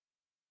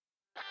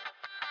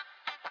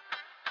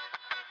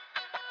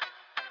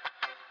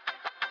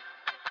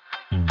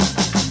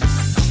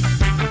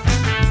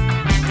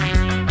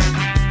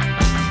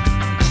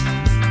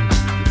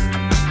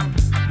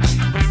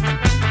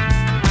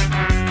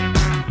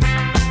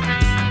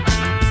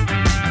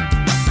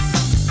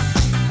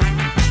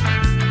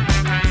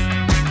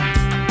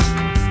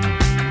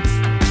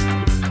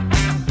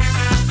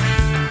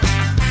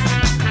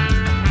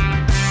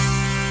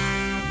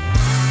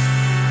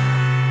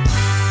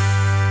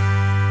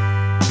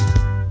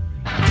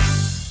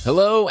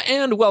Hello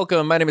and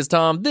welcome. My name is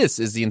Tom. This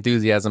is the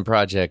Enthusiasm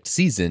Project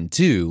Season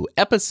 12,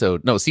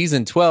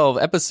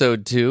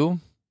 Episode 2.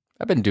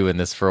 I've been doing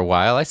this for a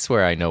while. I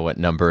swear I know what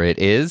number it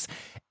is.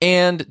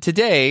 And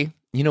today,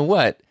 you know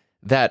what?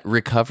 That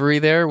recovery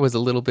there was a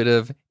little bit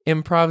of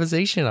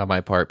improvisation on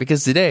my part,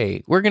 because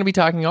today we're going to be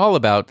talking all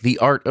about the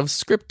art of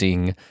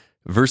scripting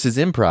versus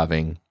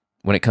improving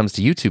when it comes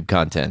to YouTube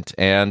content.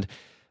 And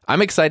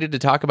I'm excited to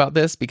talk about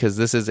this because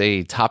this is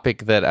a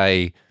topic that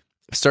I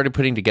started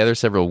putting together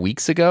several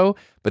weeks ago,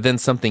 but then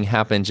something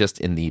happened just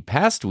in the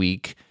past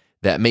week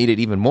that made it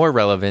even more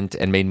relevant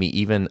and made me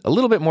even a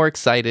little bit more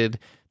excited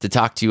to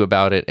talk to you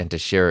about it and to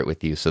share it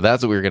with you. So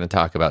that's what we're going to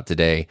talk about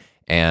today,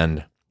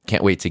 and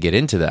can't wait to get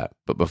into that.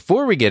 But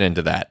before we get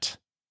into that,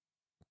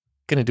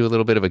 I'm going to do a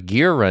little bit of a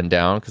gear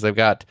rundown because I've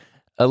got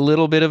a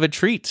little bit of a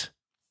treat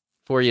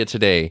for you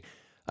today.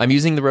 I'm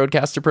using the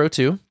Rodecaster Pro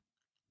 2.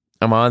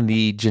 I'm on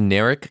the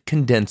generic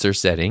condenser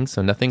setting,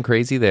 so nothing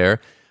crazy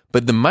there.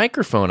 But the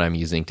microphone I'm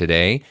using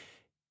today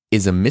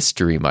is a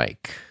mystery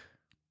mic.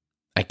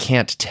 I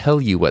can't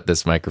tell you what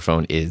this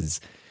microphone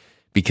is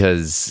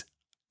because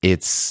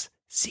it's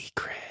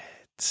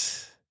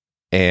secret.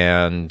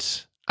 And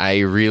I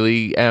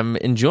really am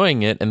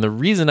enjoying it. And the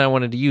reason I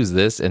wanted to use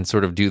this and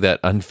sort of do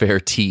that unfair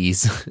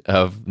tease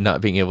of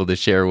not being able to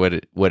share what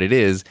it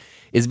is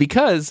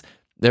because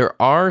there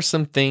are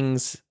some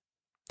things.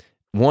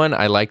 One,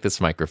 I like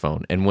this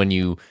microphone. And when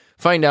you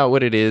find out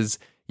what it is,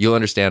 you'll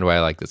understand why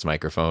I like this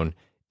microphone.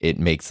 It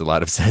makes a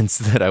lot of sense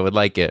that I would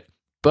like it.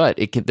 But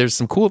there's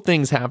some cool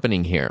things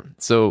happening here.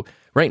 So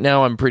right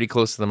now I'm pretty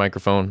close to the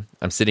microphone.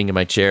 I'm sitting in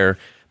my chair,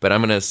 but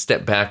I'm going to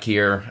step back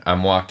here.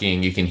 I'm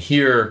walking. You can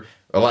hear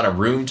a lot of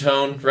room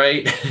tone,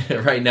 right?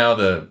 Right now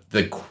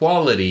the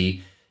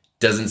quality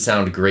doesn't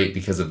sound great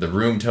because of the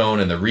room tone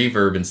and the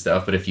reverb and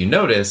stuff. But if you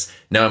notice,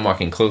 now I'm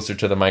walking closer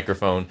to the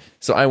microphone.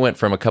 So I went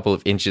from a couple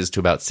of inches to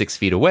about 6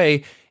 feet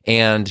away,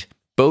 and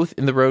both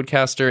in the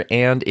Rodecaster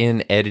and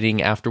in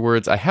editing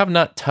afterwards, I have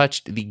not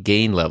touched the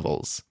gain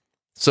levels.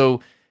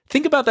 So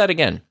think about that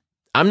again.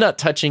 I'm not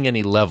touching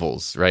any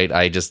levels, right?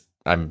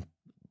 I'm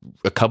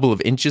a couple of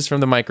inches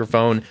from the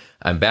microphone.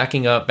 I'm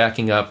backing up.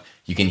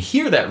 You can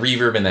hear that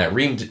reverb and that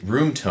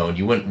room tone.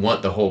 You wouldn't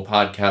want the whole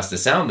podcast to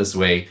sound this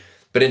way.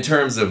 But in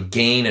terms of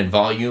gain and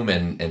volume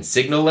and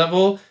signal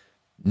level,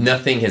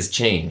 nothing has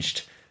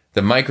changed.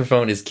 The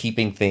microphone is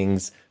keeping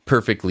things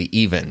perfectly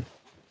even.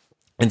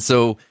 And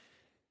so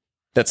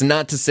that's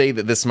not to say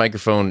that this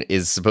microphone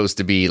is supposed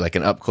to be like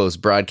an up-close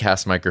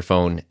broadcast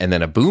microphone and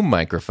then a boom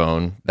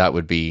microphone.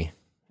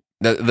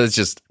 That's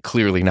just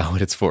clearly not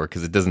what it's for,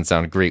 because it doesn't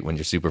sound great when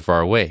you're super far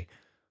away.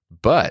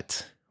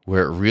 But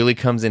where it really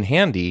comes in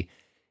handy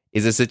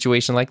is a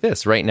situation like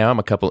this. Right now, I'm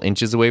a couple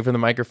inches away from the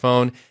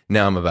microphone.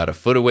 Now I'm about a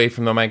foot away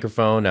from the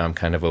microphone. Now I'm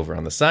kind of over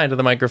on the side of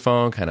the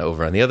microphone, kind of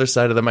over on the other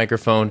side of the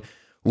microphone.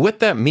 What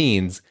that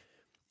means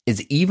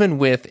is even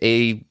with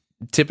a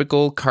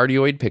typical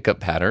cardioid pickup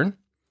pattern,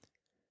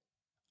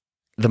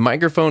 the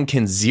microphone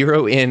can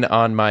zero in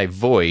on my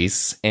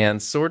voice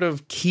and sort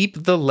of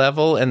keep the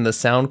level and the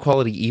sound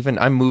quality even.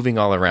 I'm moving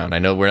all around. I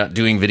know we're not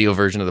doing video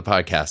version of the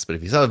podcast, but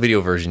if you saw the video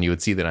version, you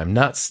would see that I'm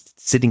not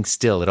sitting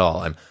still at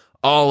all. I'm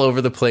all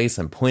over the place.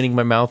 I'm pointing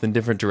my mouth in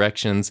different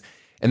directions.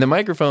 And the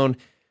microphone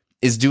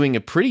is doing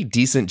a pretty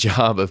decent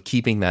job of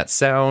keeping that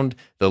sound,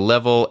 the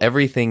level,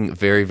 everything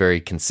very,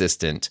 very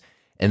consistent.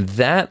 And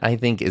that, I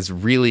think, is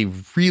really,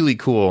 really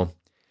cool,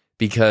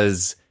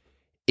 because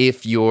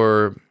if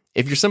you're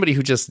somebody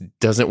who just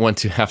doesn't want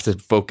to have to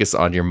focus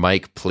on your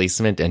mic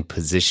placement and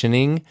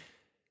positioning,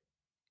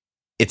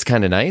 it's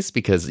kind of nice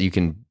because you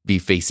can be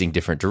facing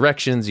different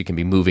directions. You can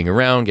be moving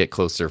around, get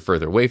closer,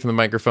 further away from the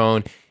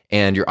microphone,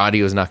 and your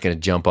audio is not going to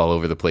jump all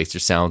over the place. Your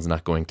sound's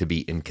not going to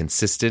be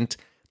inconsistent.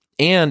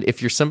 And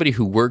if you're somebody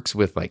who works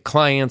with like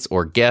clients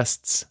or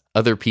guests,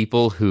 other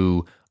people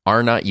who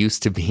are not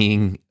used to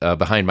being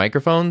behind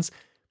microphones,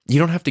 you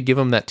don't have to give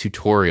them that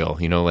tutorial.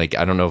 Like,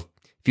 I don't know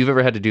if you've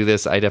ever had to do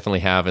this. I definitely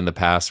have in the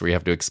past, where you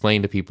have to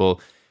explain to people,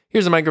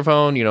 here's a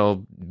microphone,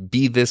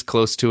 be this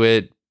close to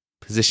it,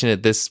 position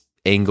it this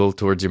angle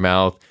towards your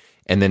mouth,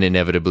 and then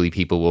inevitably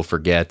people will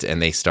forget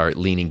and they start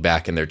leaning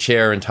back in their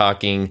chair and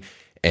talking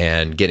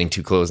and getting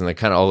too close, and they're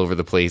kind of all over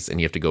the place,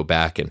 and you have to go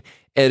back and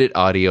edit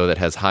audio that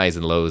has highs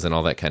and lows and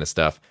all that kind of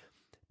stuff.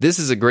 This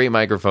is a great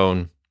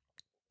microphone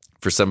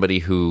for somebody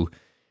who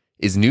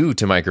is new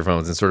to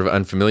microphones and sort of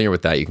unfamiliar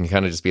with that. You can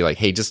kind of just be like,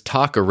 hey, just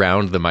talk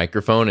around the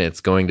microphone and it's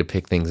going to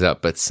pick things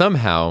up. But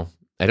somehow,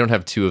 I don't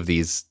have two of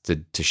these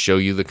to show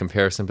you the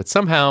comparison, but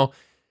somehow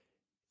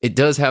it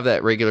does have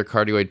that regular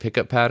cardioid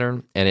pickup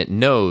pattern, and it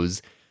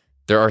knows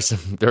there are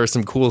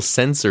some cool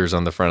sensors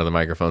on the front of the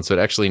microphone. So it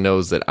actually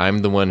knows that I'm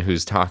the one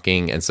who's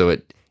talking. And so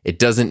it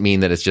doesn't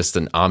mean that it's just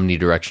an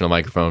omnidirectional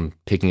microphone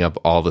picking up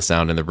all the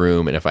sound in the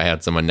room. And if I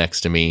had someone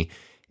next to me,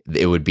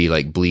 it would be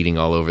like bleeding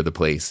all over the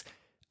place.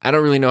 I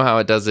don't really know how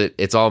it does it.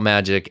 It's all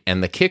magic.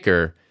 And the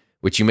kicker,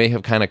 which you may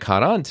have kind of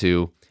caught on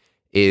to,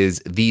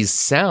 is these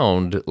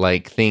sound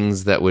like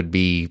things that would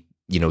be,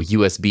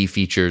 USB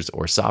features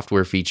or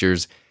software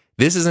features.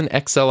 This is an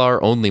XLR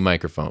only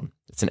microphone.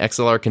 It It's an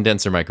XLR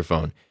condenser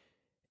microphone.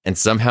 And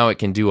somehow it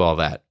can do all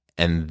that.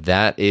 And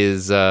that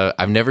is,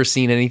 I've never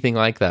seen anything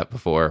like that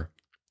before.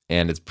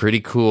 And it's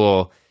pretty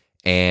cool.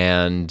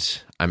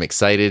 And I'm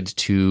excited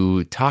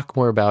to talk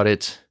more about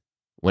it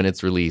when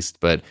it's released.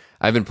 But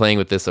I've been playing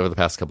with this over the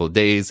past couple of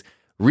days,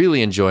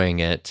 really enjoying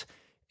it.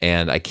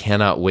 And I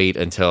cannot wait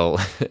until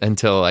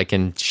I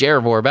can share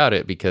more about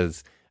it,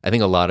 because I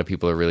think a lot of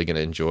people are really going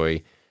to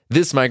enjoy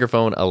this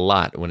microphone a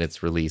lot when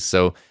it's released.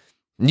 So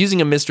I'm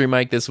using a mystery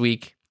mic this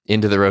week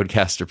into the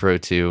Rodecaster Pro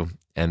 2,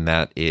 and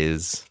that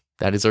is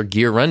our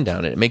gear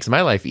rundown. And it makes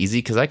my life easy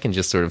because I can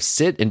just sort of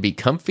sit and be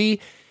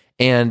comfy.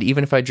 And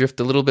even if I drift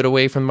a little bit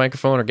away from the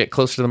microphone or get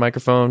closer to the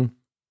microphone,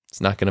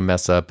 it's not going to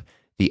mess up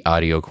the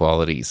audio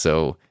quality.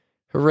 So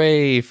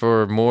hooray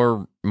for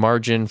more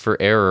margin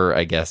for error,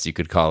 I guess you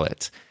could call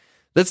it.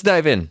 Let's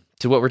dive in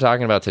to what we're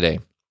talking about today.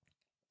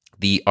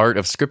 The art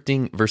of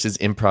scripting versus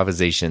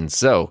improvisation.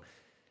 So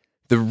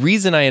the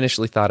reason I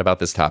initially thought about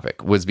this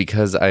topic was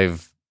because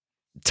I've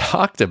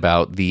talked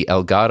about the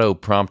Elgato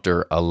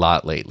prompter a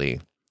lot lately.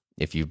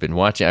 If you've been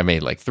watching, I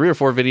made like 3 or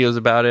 4 videos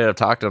about it. I've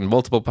talked on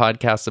multiple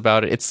podcasts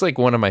about it. It's like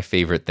one of my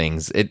favorite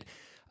things.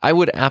 I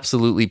would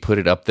absolutely put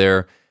it up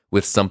there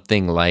with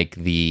something like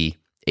the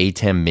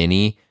ATEM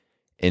Mini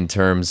in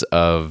terms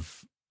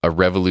of a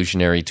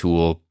revolutionary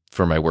tool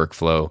for my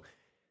workflow.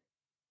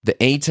 The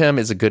ATEM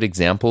is a good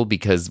example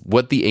because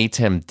what the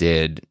ATEM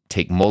did,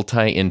 take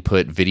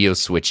multi-input video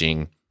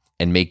switching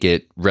and make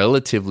it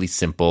relatively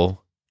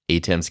simple.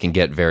 ATEMs can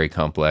get very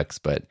complex,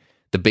 but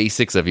the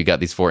basics of you got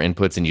these 4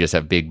 inputs and you just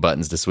have big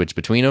buttons to switch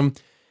between them.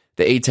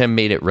 The ATEM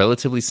made it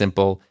relatively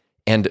simple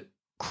and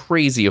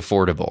crazy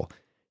affordable.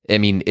 I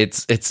mean,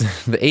 it's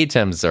the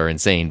ATEMs are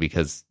insane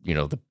because, you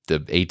know, the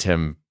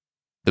ATEM,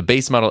 the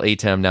base model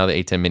ATEM, now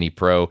the ATEM Mini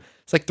Pro,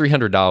 it's like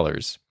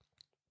 $300.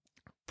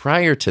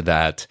 Prior to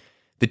that,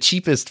 the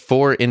cheapest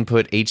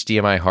 4-input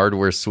HDMI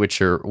hardware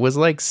switcher was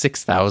like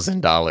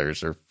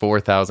 $6,000 or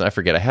 $4,000. I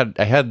forget.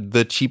 I had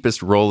the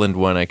cheapest Roland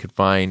one I could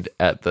find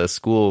at the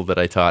school that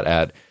I taught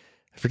at.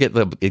 I forget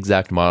the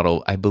exact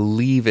model. I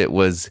believe it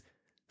was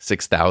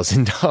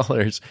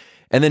 $6,000.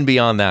 And then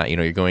beyond that, you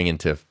know, you're going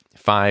into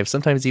 5,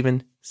 sometimes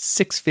even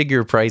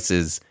 6-figure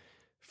prices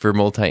for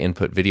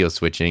multi-input video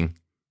switching.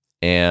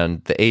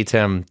 And the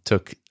ATEM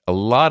took a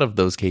lot of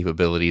those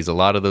capabilities, a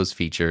lot of those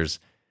features,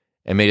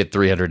 and made it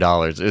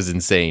 $300. It was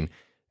insane.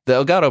 The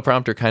Elgato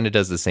prompter kind of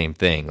does the same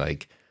thing.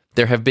 Like,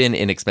 there have been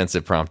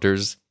inexpensive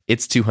prompters.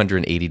 It's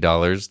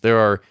 $280. There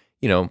are,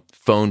 you know,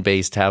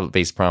 phone-based,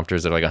 tablet-based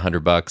prompters that are like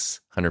 $100,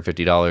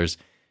 $150.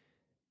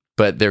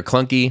 But they're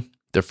clunky,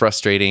 they're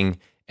frustrating,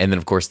 and then,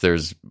 of course,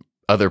 there's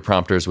other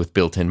prompters with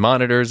built-in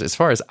monitors. As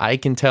far as I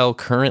can tell,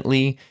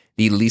 currently,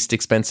 the least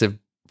expensive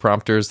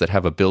prompters that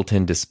have a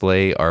built-in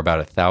display are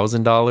about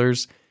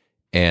 $1,000,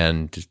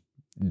 and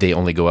they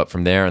only go up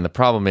from there. And the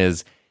problem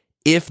is,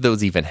 if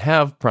those even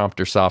have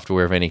prompter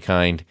software of any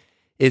kind,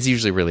 it's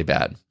usually really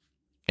bad.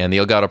 And the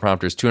Elgato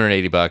prompter is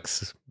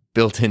 $280,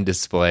 built-in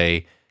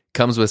display,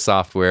 comes with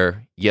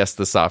software. Yes,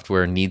 the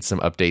software needs some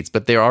updates,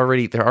 but they're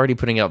already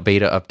putting out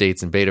beta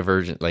updates and beta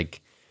version. Like,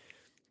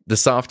 the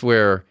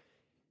software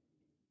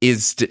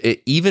is,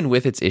 even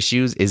with its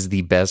issues, is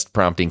the best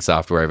prompting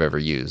software I've ever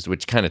used,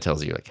 which kind of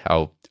tells you like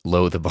how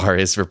low the bar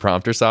is for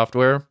prompter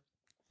software,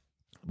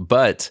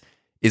 but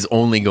is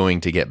only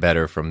going to get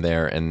better from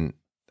there. And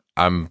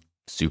I'm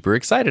super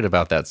excited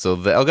about that. So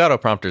the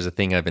Elgato prompter is a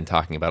thing I've been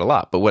talking about a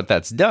lot, but what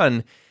that's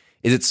done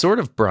is it sort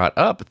of brought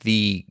up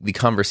the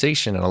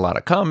conversation and a lot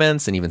of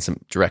comments and even some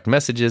direct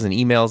messages and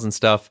emails and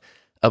stuff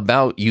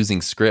about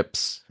using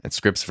scripts and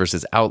scripts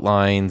versus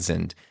outlines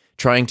and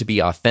trying to be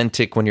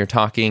authentic when you're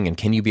talking, and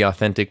can you be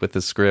authentic with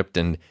the script?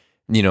 And,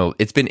 you know,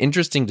 it's been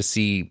interesting to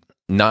see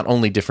not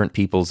only different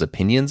people's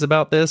opinions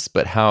about this,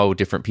 but how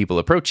different people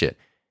approach it.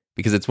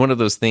 Because it's one of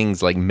those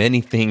things, like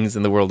many things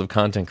in the world of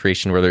content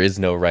creation, where there is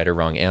no right or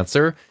wrong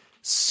answer.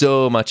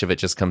 So much of it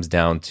just comes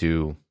down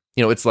to,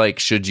 you know, it's like,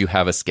 should you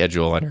have a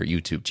schedule on your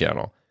YouTube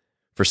channel?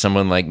 For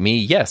someone like me,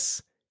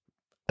 yes.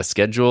 A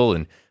schedule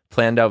and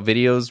planned out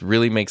videos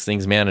really makes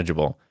things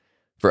manageable.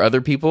 For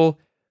other people,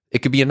 it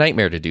could be a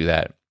nightmare to do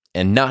that.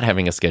 And not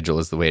having a schedule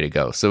is the way to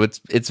go. So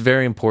it's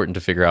very important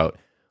to figure out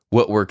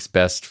what works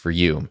best for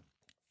you.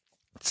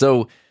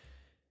 So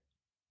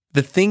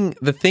the thing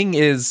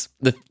is,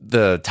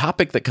 the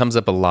topic that comes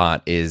up a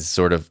lot is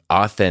sort of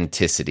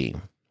authenticity.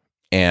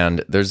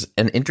 And there's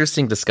an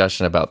interesting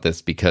discussion about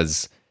this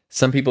because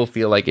some people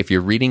feel like if you're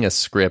reading a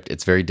script,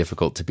 it's very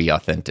difficult to be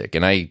authentic.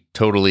 And I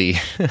totally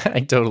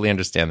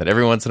understand that.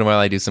 Every once in a while,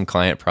 I do some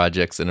client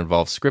projects that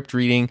involve script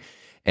reading,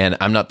 and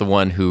I'm not the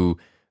one who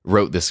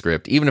wrote the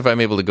script. Even if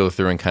I'm able to go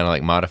through and kind of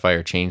like modify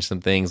or change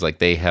some things, like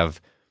they have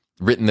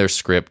written their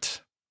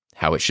script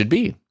how it should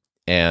be,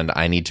 and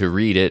I need to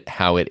read it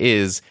how it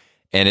is.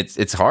 And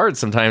it's hard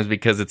sometimes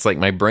because it's like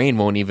my brain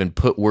won't even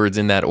put words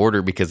in that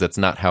order because that's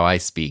not how I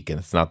speak and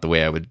it's not the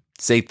way I would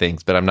say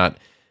things. But I'm not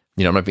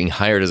being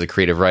hired as a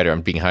creative writer.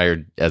 I'm being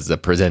hired as a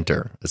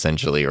presenter,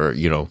 essentially, or,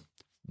 you know,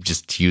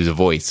 just to use a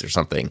voice or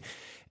something.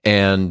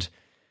 And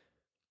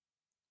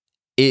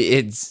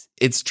it's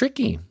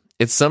tricky.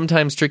 it's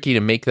sometimes tricky to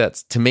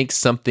make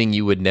something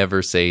you would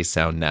never say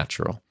sound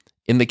natural.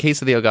 In the case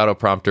of the Elgato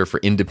prompter for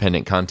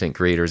independent content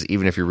creators,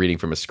 even if you're reading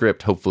from a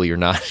script, hopefully you're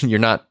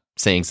not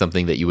saying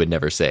something that you would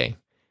never say.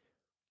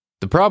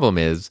 The problem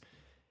is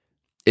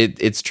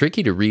it's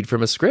tricky to read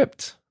from a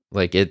script.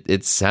 Like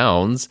it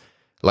sounds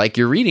like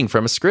you're reading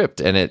from a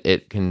script, and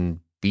it can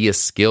be a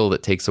skill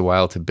that takes a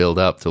while to build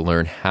up, to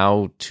learn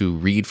how to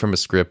read from a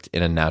script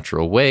in a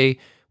natural way,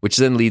 which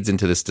then leads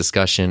into this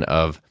discussion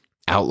of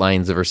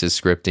outlines versus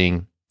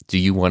scripting. Do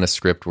you want a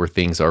script where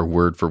things are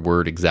word for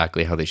word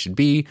exactly how they should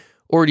be?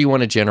 Or do you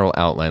want a general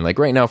outline? Like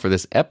right now for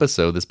this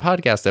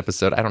podcast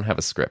episode, I don't have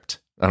a script.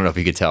 I don't know if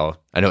you could tell.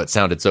 I know it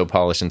sounded so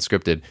polished and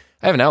scripted.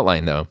 I have an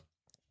outline though.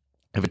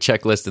 I have a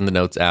checklist in the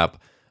Notes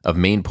app of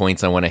main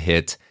points I want to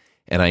hit.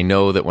 And I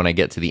know that when I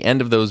get to the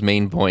end of those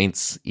main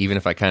points, even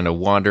if I kind of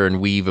wander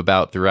and weave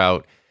about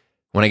throughout,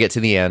 when I get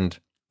to the end,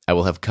 I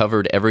will have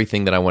covered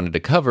everything that I wanted to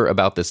cover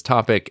about this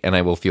topic, and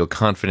I will feel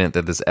confident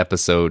that this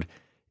episode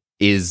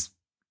is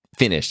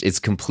finished. It's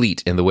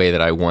complete in the way that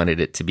I wanted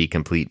it to be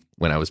complete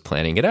when I was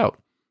planning it out.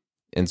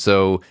 And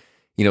so,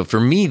 for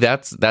me,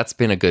 that's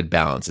been a good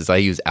balance, is I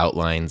use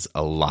outlines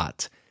a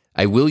lot.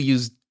 I will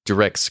use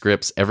direct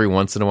scripts every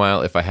once in a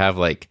while if I have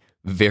like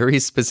very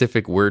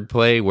specific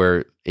wordplay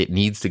where it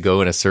needs to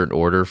go in a certain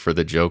order for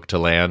the joke to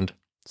land.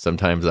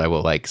 Sometimes I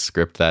will like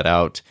script that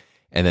out.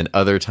 And then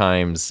other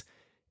times,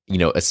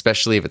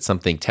 especially if it's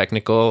something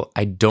technical,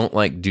 I don't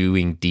like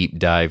doing deep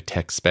dive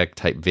tech spec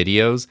type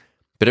videos,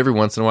 but every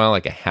once in a while,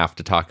 like I have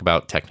to talk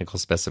about technical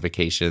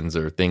specifications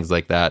or things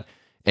like that.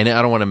 And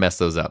I don't want to mess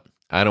those up.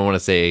 I don't want to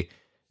say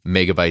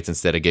megabytes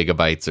instead of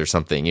gigabytes or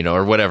something,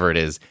 or whatever it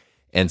is.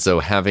 And so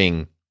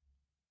having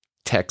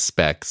tech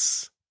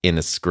specs in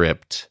a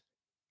script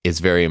is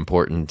very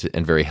important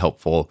and very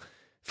helpful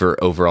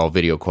for overall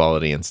video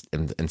quality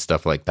and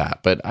stuff like that.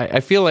 But I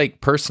feel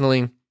like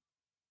personally,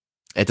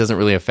 it doesn't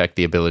really affect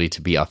the ability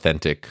to be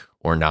authentic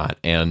or not.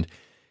 And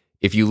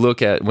if you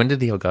look at, when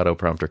did the Elgato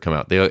prompter come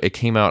out? It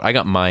came out, I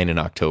got mine in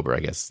October, I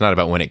guess. It's not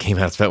about when it came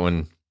out, it's about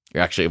when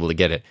you're actually able to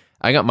get it.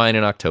 I got mine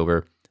in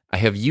October. I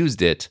have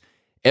used it.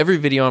 Every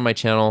video on my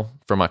channel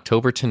from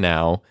October to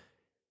now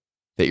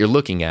that you're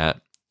looking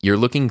at, you're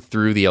looking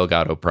through the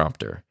Elgato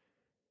prompter.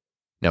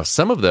 Now,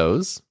 some of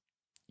those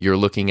you're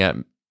looking at,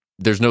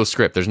 there's no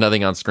script, there's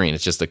nothing on screen.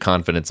 It's just a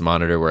confidence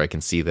monitor where I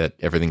can see that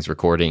everything's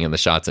recording and the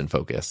shot's in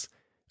focus.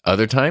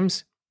 Other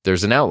times,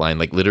 there's an outline,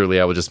 like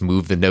literally I will just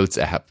move the Notes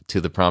app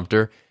to the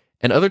prompter.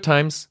 And other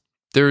times,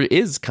 there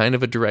is kind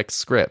of a direct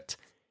script.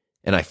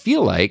 And I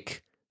feel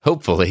like,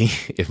 hopefully,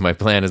 if my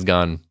plan has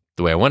gone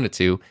the way I want it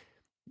to,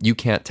 you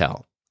can't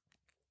tell.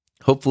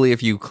 Hopefully,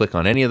 if you click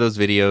on any of those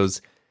videos,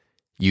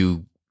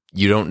 you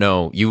don't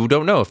know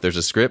if there's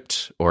a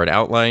script or an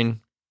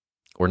outline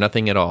or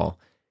nothing at all.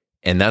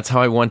 And that's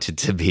how I want it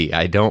to be.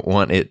 I don't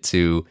want it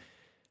to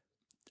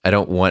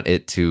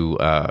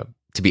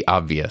be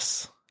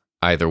obvious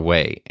either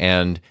way.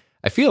 And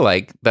I feel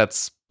like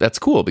that's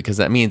cool, because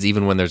that means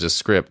even when there's a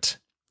script,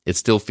 it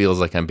still feels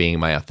like I'm being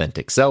my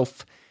authentic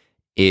self.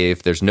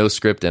 If there's no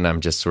script and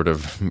I'm just sort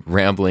of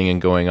rambling and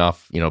going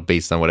off,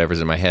 based on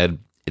whatever's in my head,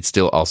 it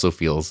still also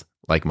feels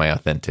like my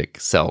authentic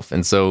self.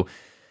 And so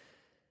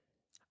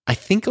I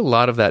think a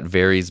lot of that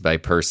varies by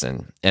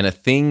person. And a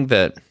thing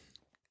that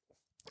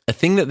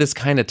this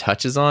kind of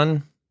touches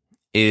on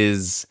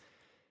is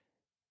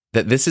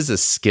that this is a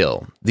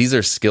skill. These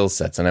are skill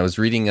sets. And I was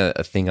reading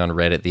a thing on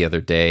Reddit the other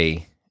day.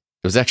 It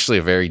was actually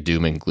a very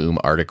doom and gloom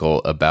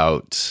article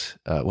about,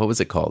 what was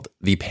it called?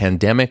 The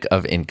Pandemic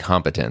of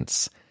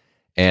Incompetence.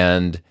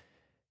 And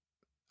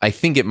I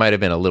think it might have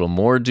been a little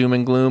more doom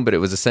and gloom, but it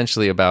was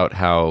essentially about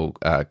how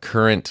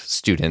current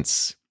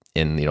students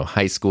in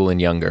high school and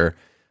younger,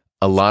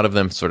 a lot of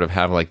them sort of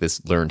have like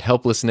this learned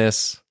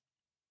helplessness.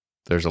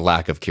 There's a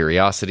lack of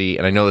curiosity.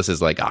 And I know this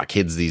is like,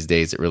 kids these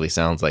days, it really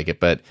sounds like it,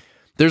 but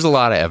there's a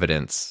lot of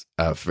evidence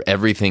for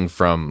everything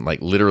from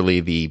like literally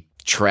the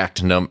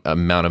tracked amount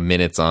of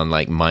minutes on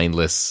like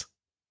mindless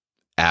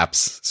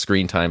apps,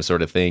 screen time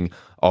sort of thing,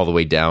 all the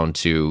way down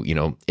to,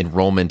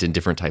 enrollment in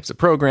different types of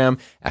program,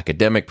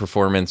 academic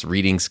performance,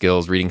 reading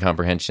skills, reading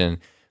comprehension. And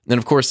then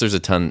of course there's a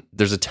ton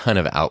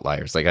of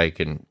outliers. Like I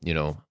can,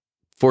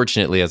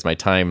 fortunately, as my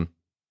time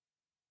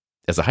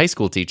as a high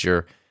school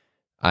teacher,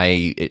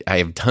 I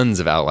have tons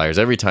of outliers.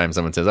 Every time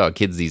someone says,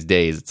 kids these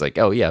days, it's like,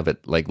 oh yeah, but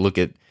like look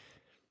at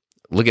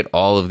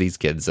all of these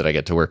kids that I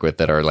get to work with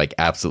that are like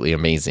absolutely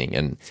amazing.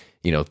 And,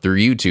 through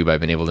YouTube, I've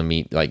been able to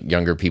meet like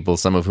younger people,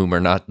 some of whom are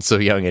not so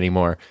young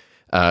anymore,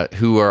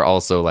 who are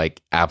also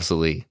like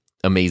absolutely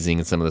amazing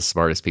and some of the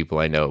smartest people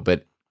I know.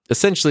 But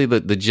essentially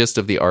the gist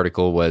of the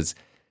article was,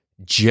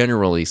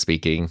 generally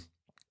speaking,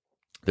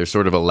 there's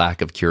sort of a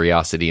lack of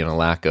curiosity and a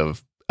lack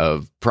of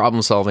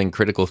problem solving,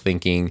 critical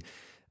thinking,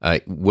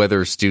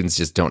 whether students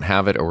just don't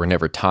have it or were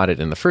never taught it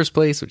in the first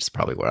place, which is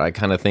probably what I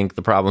kind of think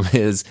the problem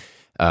is.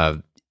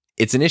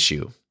 It's an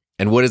issue.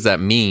 And what does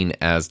that mean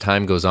as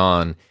time goes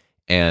on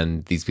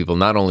and these people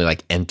not only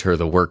like enter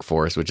the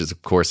workforce, which is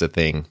of course a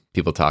thing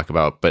people talk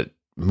about, but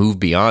move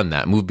beyond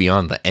that, move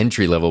beyond the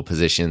entry level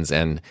positions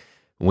and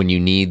when you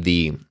need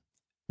the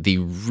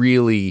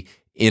really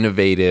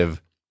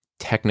innovative,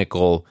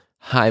 technical,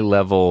 high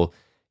level,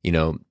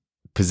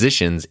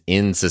 positions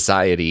in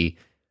society,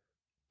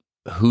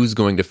 who's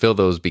going to fill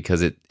those?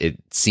 Because it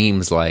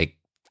seems like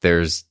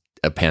there's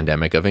a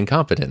pandemic of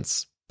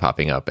incompetence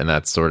popping up. And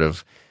that's sort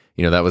of,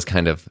 that was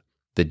kind of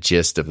the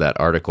gist of that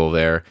article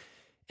there.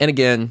 And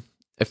again,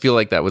 I feel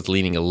like that was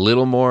leaning a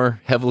little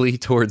more heavily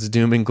towards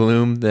doom and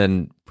gloom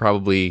than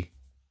probably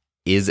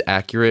is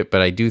accurate,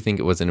 but I do think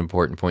it was an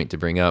important point to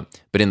bring up.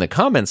 But in the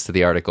comments to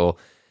the article,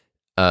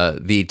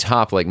 the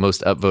top,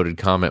 most upvoted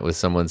comment was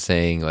someone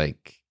saying,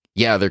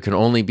 yeah, there can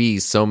only be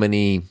so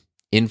many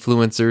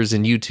influencers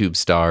and YouTube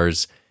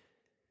stars,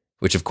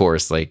 which of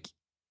course,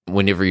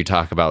 whenever you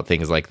talk about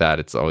things like that,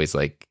 it's always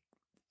I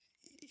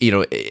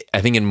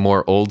think in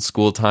more old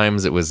school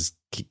times, it was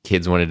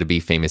kids wanted to be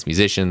famous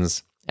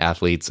musicians,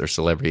 athletes, or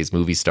celebrities,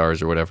 movie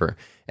stars, or whatever.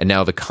 And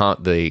now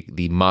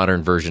the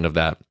modern version of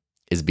that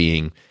is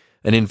being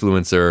an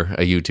influencer,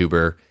 a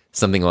YouTuber,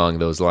 something along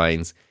those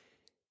lines.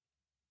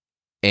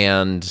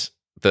 And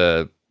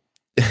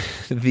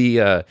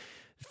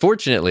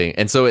fortunately,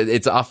 and so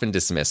it's often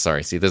dismissed.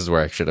 Sorry, see, this is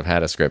where I should have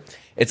had a script.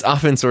 It's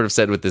often sort of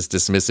said with this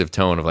dismissive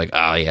tone of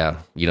oh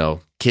yeah,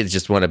 kids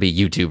just want to be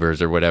YouTubers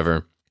or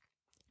whatever.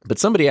 But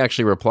somebody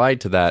actually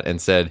replied to that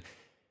and said,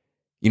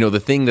 the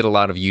thing that a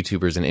lot of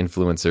YouTubers and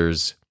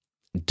influencers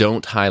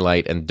don't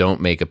highlight and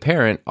don't make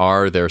apparent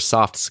are their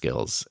soft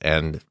skills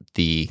and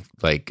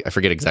I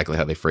forget exactly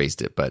how they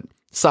phrased it, but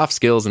soft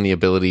skills and the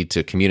ability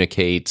to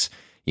communicate,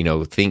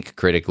 think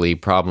critically,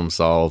 problem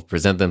solve,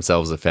 present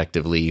themselves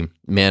effectively,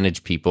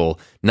 manage people,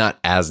 not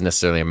as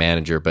necessarily a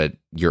manager, but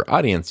your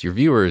audience, your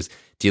viewers,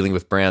 dealing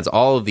with brands,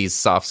 all of these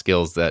soft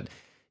skills that,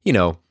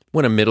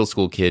 when a middle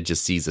school kid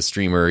just sees a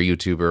streamer or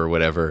YouTuber or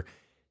whatever,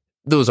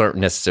 those aren't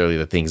necessarily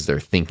the things they're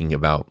thinking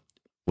about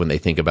when they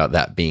think about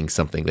that being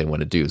something they want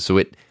to do.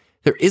 So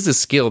there is a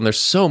skill, and there's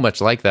so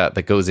much like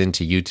that goes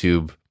into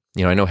YouTube.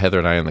 I know Heather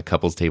and I on the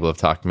couples table have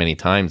talked many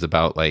times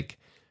about I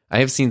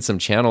have seen some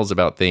channels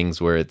about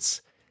things where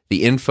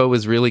the info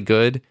is really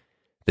good,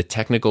 the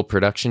technical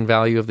production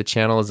value of the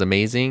channel is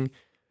amazing,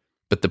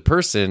 but the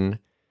person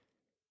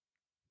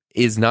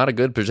is not a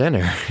good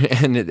presenter.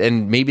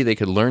 and maybe they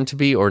could learn to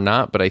be or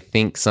not, but I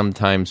think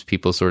sometimes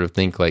people sort of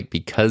think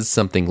because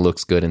something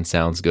looks good and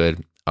sounds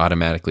good,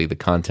 automatically the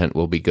content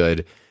will be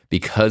good.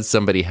 Because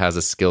somebody has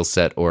a skill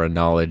set or a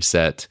knowledge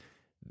set,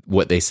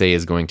 what they say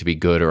is going to be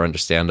good or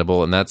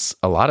understandable. And that's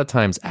a lot of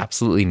times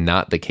absolutely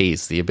not the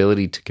case. The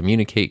ability to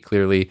communicate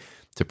clearly,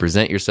 to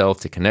present yourself,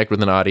 to connect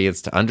with an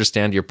audience, to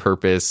understand your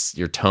purpose,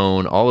 your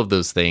tone, all of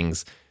those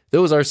things,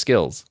 those are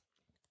skills.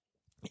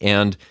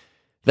 And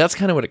that's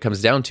kind of what it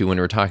comes down to when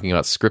we're talking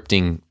about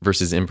scripting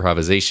versus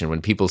improvisation.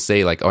 When people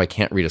say oh, I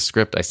can't read a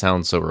script, I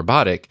sound so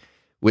robotic.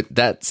 What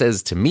that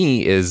says to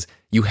me is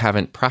you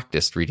haven't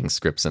practiced reading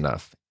scripts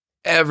enough.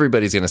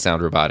 Everybody's going to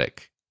sound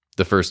robotic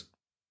the first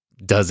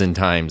dozen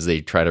times they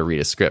try to read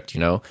a script,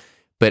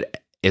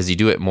 But as you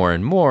do it more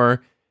and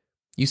more,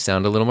 you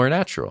sound a little more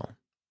natural.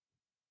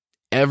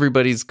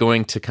 Everybody's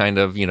going to kind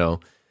of,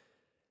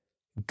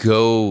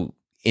 go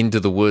into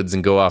the woods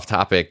and go off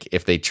topic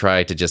if they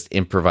try to just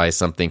improvise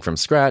something from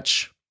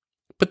scratch.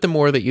 But the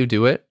more that you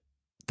do it,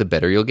 the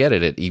better you'll get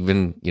at it.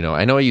 Even,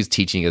 I know I use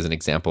teaching as an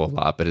example a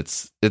lot, but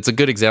it's a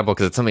good example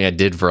because it's something I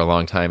did for a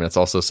long time. And it's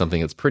also something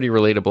that's pretty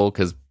relatable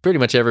because pretty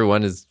much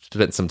everyone has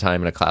spent some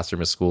time in a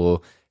classroom of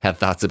school, had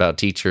thoughts about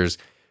teachers.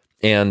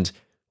 And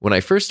when I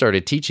first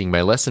started teaching,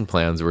 my lesson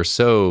plans were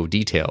so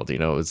detailed. It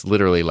was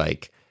literally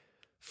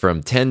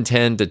from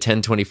 10:10 to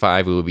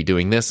 10:25, we will be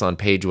doing this on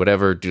page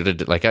whatever.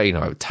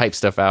 I would type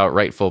stuff out,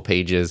 write full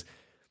pages.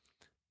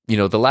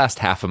 The last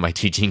half of my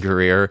teaching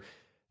career,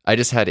 I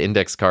just had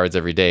index cards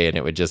every day, and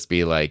it would just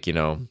be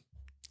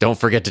don't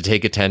forget to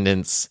take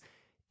attendance.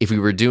 If we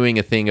were doing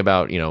a thing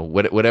about,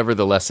 whatever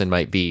the lesson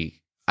might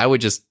be, I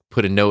would just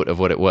put a note of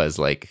what it was,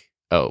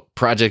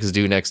 projects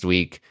due next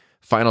week,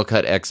 Final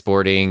Cut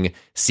exporting,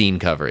 scene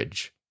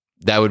coverage.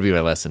 That would be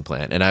my lesson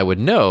plan. And I would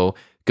know,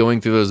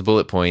 going through those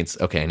bullet points,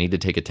 okay, I need to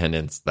take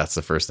attendance. That's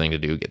the first thing to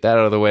do. Get that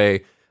out of the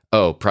way.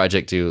 Oh,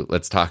 project due.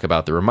 Let's talk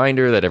about the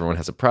reminder that everyone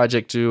has a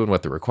project due and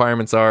what the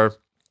requirements are.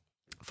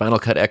 Final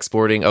Cut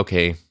exporting.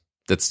 Okay,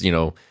 let's,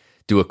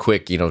 do a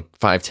quick,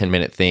 5-10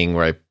 minute thing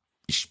where I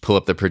pull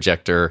up the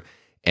projector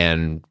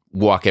and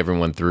walk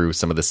everyone through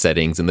some of the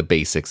settings and the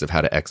basics of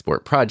how to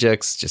export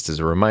projects, just as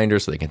a reminder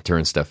so they can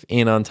turn stuff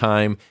in on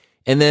time.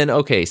 And then,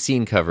 okay,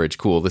 scene coverage.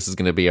 Cool. This is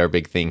going to be our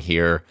big thing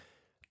here.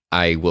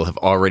 I will have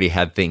already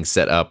had things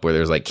set up where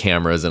there's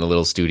cameras in a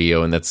little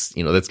studio, and let's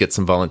get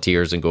some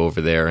volunteers and go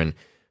over there and,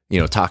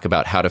 talk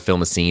about how to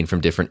film a scene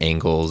from different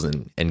angles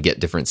and get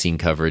different scene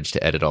coverage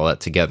to edit all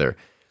that together.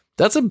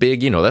 That's a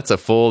big, that's a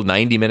full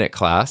 90-minute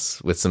class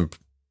with some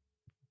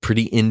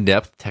pretty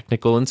in-depth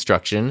technical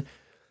instruction,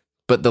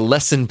 but the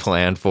lesson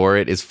plan for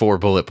it is 4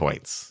 bullet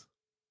points.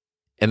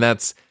 And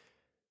that's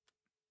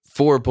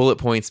 4 bullet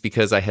points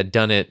because I had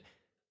done it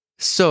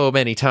so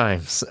many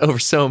times over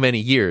so many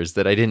years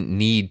that I didn't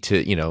need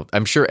to,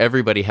 I'm sure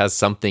everybody has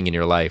something in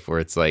your life where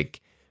it's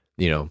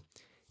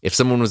if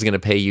someone was going to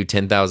pay you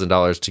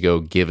 $10,000 to go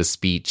give a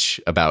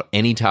speech about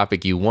any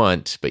topic you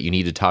want, but you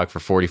need to talk for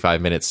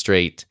 45 minutes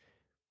straight,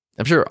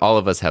 I'm sure all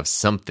of us have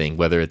something,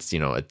 whether it's, a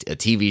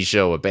TV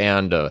show, a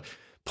band, a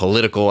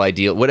political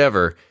ideal,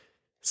 whatever,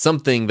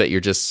 something that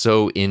you're just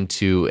so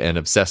into and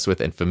obsessed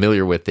with and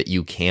familiar with that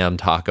you can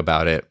talk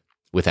about it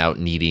without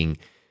needing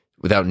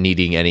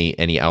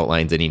any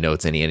outlines, any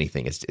notes,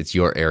 anything. It's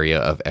your area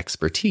of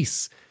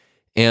expertise.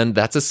 And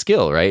that's a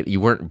skill, right? You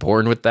weren't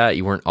born with that.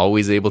 You weren't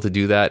always able to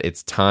do that.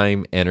 It's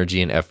time,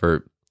 energy, and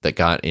effort that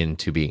got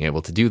into being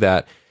able to do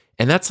that.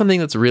 And that's something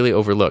that's really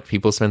overlooked.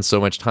 People spend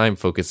so much time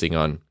focusing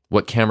on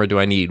what camera do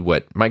I need?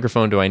 What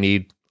microphone do I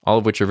need? All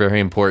of which are very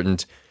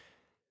important.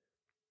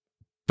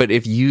 But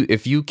if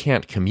you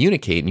can't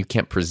communicate and you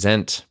can't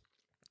present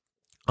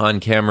on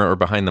camera or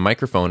behind the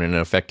microphone in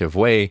an effective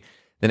way,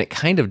 then it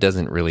kind of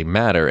doesn't really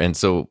matter. And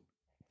so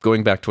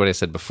going back to what I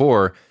said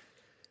before,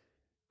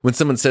 when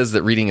someone says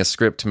that reading a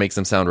script makes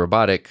them sound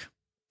robotic,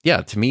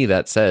 yeah, to me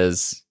that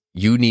says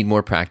you need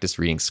more practice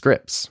reading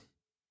scripts.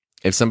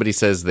 If somebody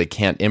says they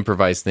can't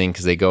improvise things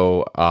because they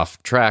go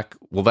off track,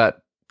 well,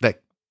 that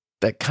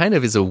kind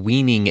of is a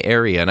weaning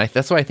area. And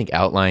that's why I think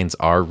outlines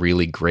are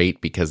really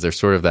great, because they're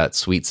sort of that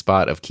sweet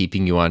spot of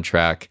keeping you on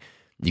track.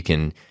 You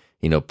can,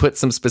 put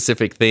some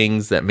specific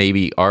things that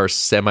maybe are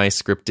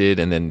semi-scripted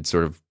and then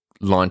sort of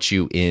launch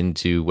you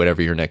into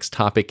whatever your next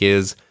topic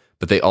is.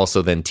 But they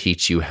also then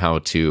teach you how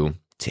to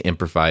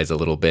improvise a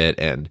little bit,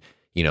 and,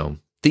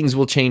 things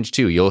will change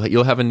too.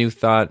 You'll have a new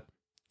thought.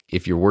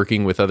 If you're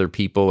working with other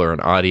people or an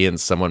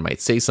audience, someone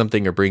might say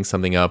something or bring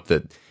something up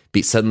that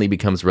suddenly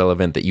becomes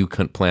relevant that you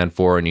couldn't plan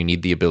for, and you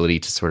need the ability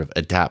to sort of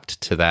adapt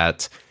to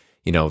that.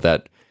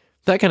 That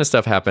kind of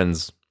stuff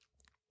happens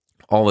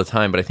all the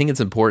time, but I think it's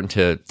important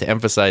to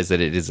emphasize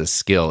that it is a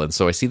skill. And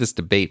so I see this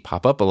debate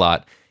pop up a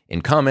lot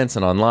in comments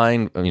and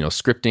online,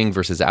 scripting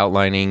versus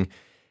outlining,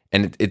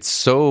 and it's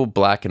so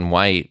black and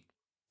white.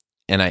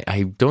 And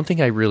I don't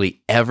think I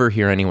really ever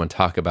hear anyone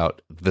talk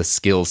about the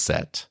skill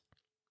set.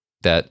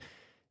 That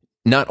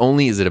not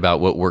only is it about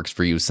what works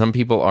for you, some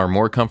people are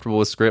more comfortable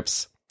with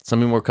scripts,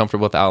 some are more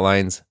comfortable with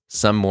outlines,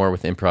 some more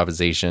with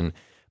improvisation,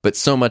 but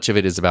so much of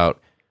it is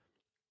about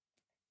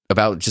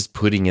just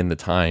putting in the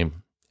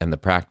time and the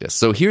practice.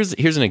 So here's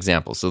an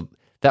example. So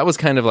that was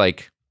kind of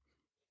like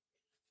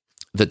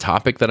the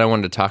topic that I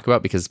wanted to talk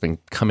about, because it's been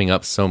coming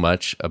up so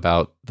much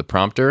about the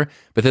prompter.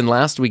 But then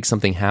last week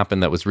something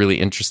happened that was really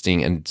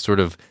interesting and sort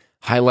of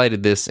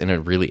highlighted this in a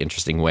really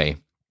interesting way.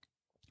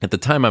 At the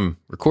time I'm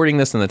recording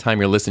this and the time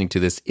you're listening to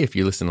this, if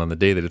you listen on the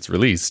day that it's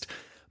released,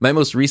 my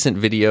most recent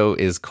video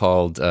is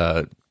called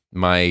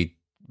my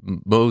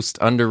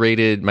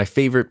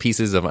favorite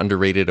pieces of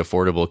underrated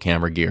affordable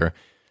camera gear,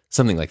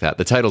 something like that.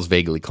 The title's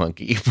vaguely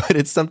clunky, but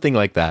it's something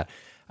like that.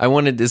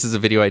 This is a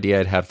video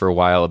idea I'd had for a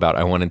while about,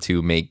 I wanted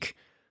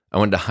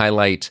to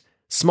highlight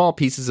small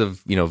pieces of,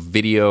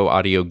 video,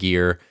 audio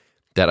gear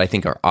that I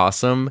think are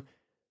awesome,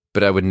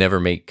 but I would never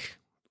make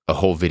a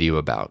whole video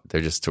about. They're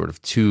just sort of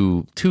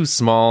too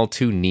small,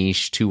 too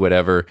niche, too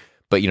whatever.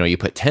 But, you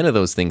put 10 of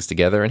those things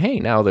together and hey,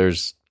 now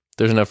there's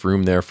enough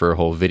room there for a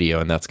whole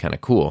video, and that's kind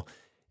of cool.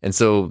 And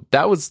so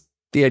that was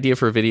the idea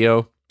for a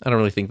video. I don't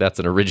really think that's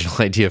an original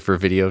idea for a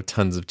video.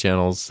 Tons of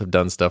channels have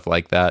done stuff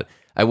like that.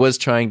 I was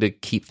trying to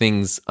keep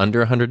things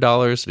under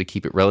 $100, so to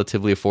keep it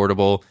relatively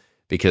affordable,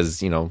 because,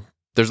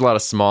 there's a lot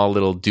of small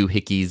little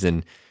doohickeys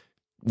and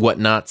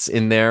whatnots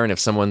in there. And if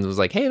someone was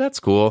like, hey, that's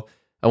cool,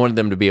 I wanted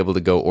them to be able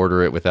to go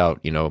order it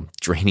without,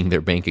 draining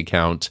their bank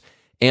account.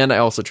 And I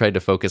also tried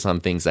to focus on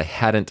things I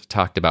hadn't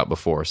talked about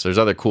before. So there's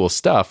other cool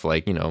stuff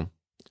like,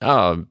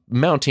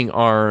 mounting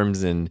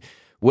arms and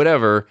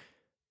whatever,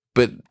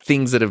 but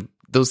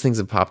those things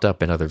have popped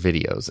up in other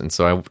videos. And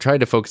so I tried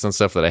to focus on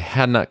stuff that I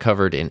had not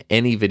covered in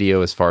any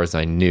video as far as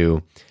I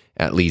knew,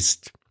 at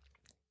least,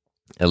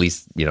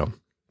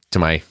 to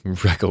my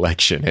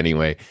recollection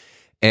anyway.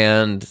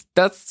 And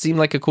that seemed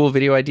like a cool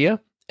video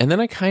idea. And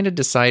then I kind of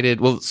decided,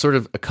 sort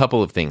of a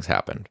couple of things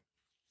happened.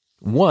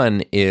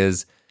 One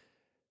is,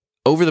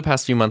 over the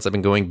past few months, I've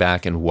been going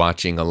back and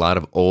watching a lot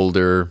of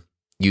older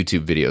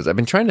YouTube videos. I've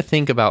been trying to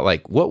think about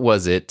what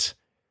was it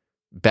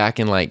back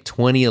in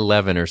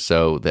 2011 or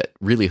so that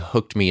really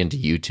hooked me into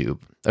YouTube.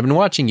 I've been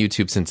watching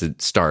YouTube since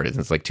it started,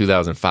 since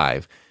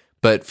 2005.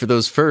 But for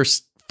those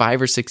first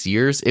 5 or 6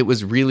 years, it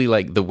was really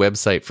the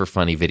website for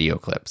funny video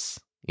clips.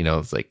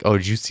 It's like, oh,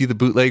 did you see the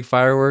bootleg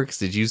fireworks?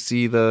 Did you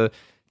see the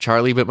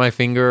Charlie bit my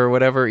finger or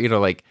whatever? It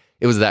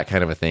was that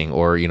kind of a thing.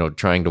 Or,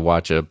 trying to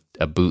watch a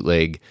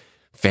bootleg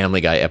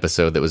Family Guy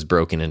episode that was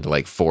broken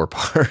into 4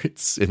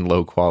 parts in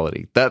low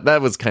quality.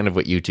 That was kind of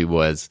what YouTube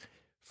was,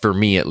 for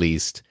me at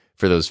least,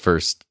 for those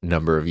first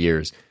number of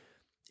years.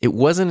 It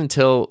wasn't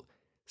until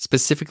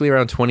specifically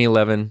around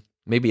 2011,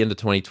 maybe into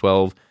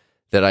 2012,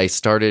 that I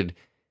started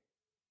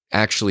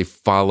actually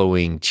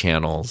following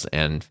channels.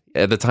 And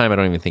at the time, I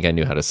don't even think I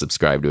knew how to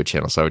subscribe to a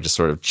channel, so I would just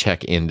sort of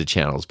check into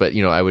channels. But,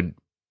 I would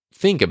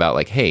think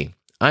about hey,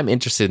 I'm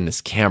interested in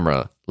this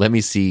camera. Let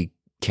me see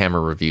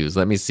camera reviews.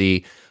 Let me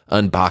see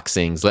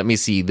unboxings. Let me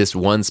see this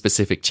one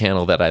specific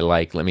channel that I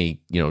like. Let me,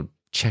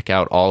 check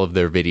out all of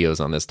their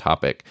videos on this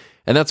topic.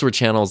 And that's where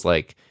channels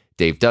like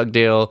Dave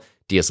Dugdale,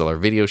 DSLR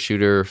Video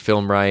Shooter,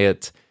 Film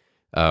Riot,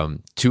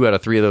 2 out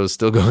of 3 of those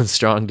still going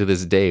strong to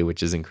this day,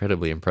 which is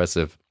incredibly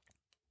impressive.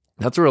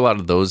 That's where a lot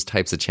of those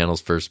types of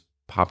channels first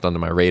popped onto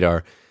my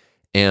radar.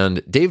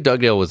 And Dave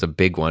Dugdale was a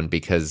big one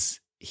because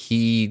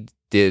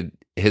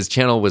his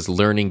channel was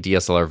learning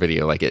DSLR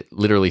video. Like, it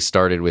literally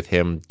started with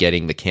him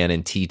getting the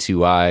Canon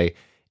T2i,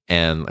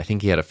 and I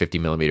think he had a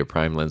 50mm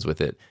prime lens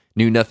with it.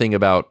 Knew nothing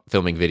about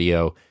filming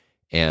video,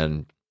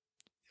 and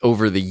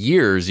over the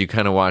years, you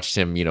kind of watched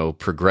him,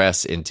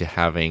 progress into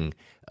having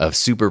a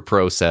super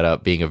pro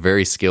setup, being a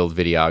very skilled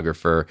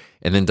videographer,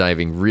 and then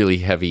diving really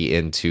heavy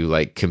into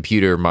like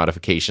computer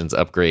modifications,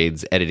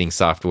 upgrades, editing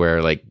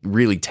software, like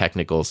really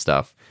technical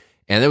stuff.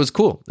 And that was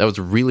cool. That was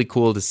really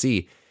cool to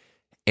see.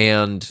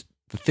 And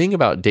the thing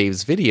about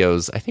Dave's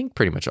videos, I think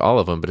pretty much all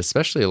of them, but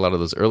especially a lot of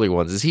those early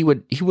ones, is he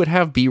would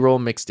have B-roll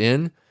mixed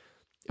in,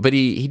 but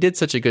he did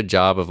such a good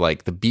job of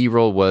like the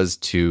B-roll was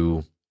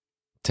to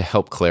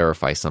help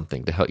clarify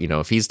something, to help,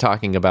 if he's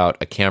talking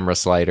about a camera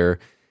slider,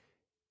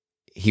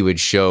 he would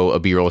show a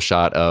B-roll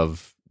shot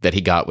of that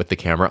he got with the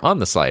camera on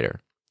the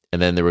slider.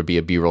 And then there would be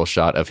a B-roll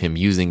shot of him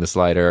using the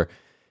slider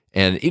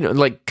and,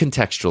 like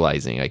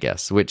contextualizing, I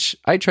guess, which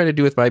I try to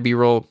do with my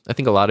B-roll. I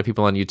think a lot of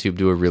people on YouTube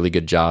do a really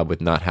good job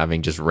with not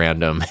having just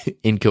random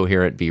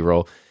incoherent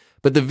B-roll.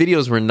 But the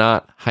videos were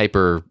not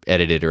hyper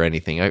edited or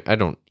anything. I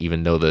don't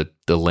even know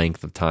the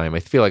length of time.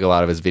 I feel like a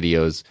lot of his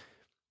videos,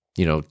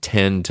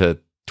 10 to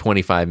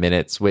 25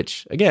 minutes,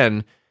 which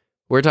again,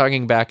 we're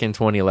talking back in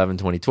 2011,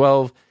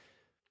 2012.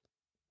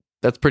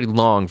 That's pretty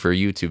long for a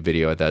YouTube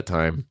video at that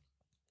time.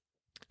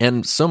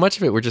 And so much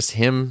of it were just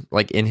him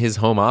like in his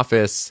home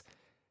office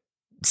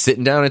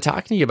sitting down and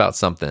talking to you about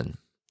something.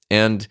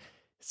 And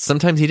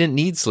sometimes he didn't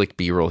need slick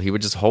B-roll. He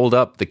would just hold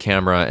up the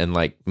camera and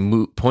like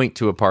point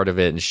to a part of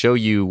it and show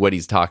you what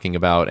he's talking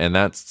about. And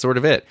that's sort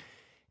of it.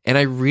 And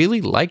I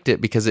really liked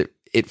it because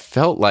it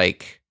felt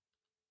like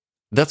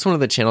that's one of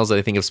the channels that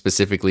I think of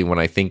specifically when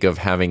I think of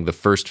having the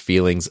first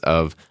feelings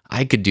of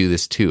I could do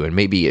this too. And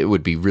maybe it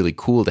would be really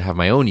cool to have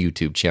my own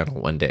YouTube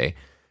channel one day,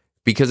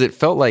 because it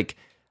felt like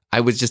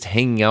I was just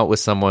hanging out with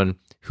someone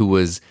who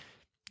was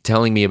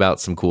telling me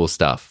about some cool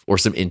stuff or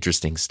some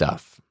interesting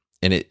stuff.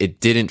 And it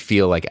didn't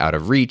feel like out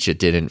of reach. It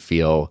didn't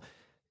feel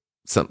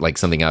like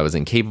something I was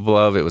incapable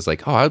of. It was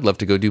like, oh, I'd love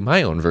to go do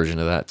my own version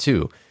of that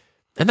too.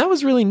 And that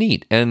was really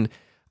neat. And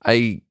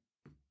I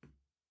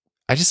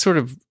just sort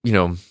of,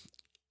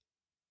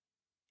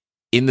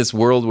 in this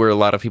world where a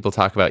lot of people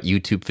talk about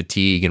YouTube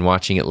fatigue and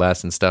watching it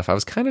less and stuff, I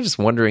was kind of just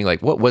wondering,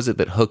 like, what was it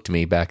that hooked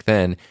me back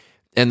then?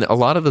 And a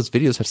lot of those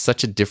videos have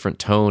such a different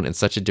tone and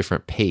such a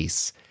different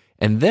pace.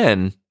 And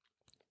then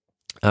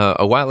a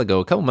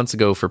couple months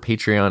ago for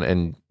Patreon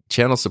and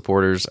channel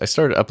supporters, I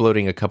started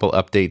uploading a couple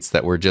updates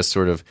that were just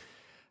sort of,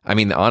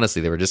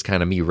 honestly, they were just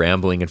kind of me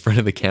rambling in front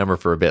of the camera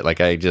for a bit.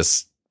 Like, I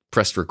just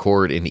pressed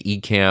record in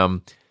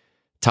Ecamm,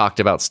 talked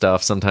about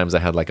stuff. Sometimes I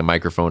had like a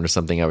microphone or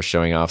something I was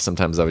showing off.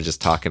 Sometimes I was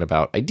just talking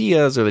about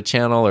ideas or the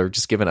channel or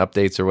just giving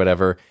updates or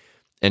whatever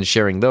and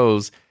sharing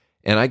those.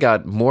 And I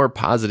got more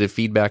positive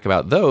feedback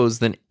about those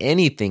than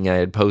anything I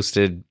had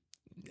posted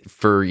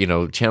for,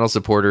 channel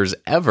supporters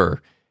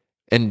ever.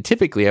 And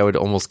typically I would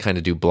almost kind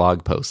of do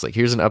blog posts. Like,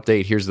 here's an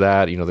update, here's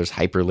that, there's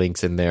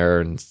hyperlinks in there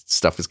and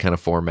stuff is kind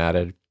of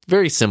formatted.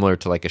 Very similar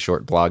to like a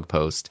short blog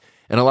post.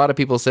 And a lot of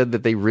people said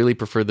that they really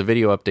preferred the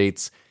video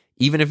updates,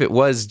 even if it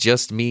was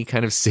just me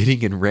kind of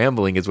sitting and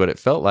rambling is what it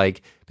felt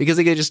like, because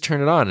they could just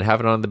turn it on and have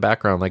it on in the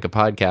background like a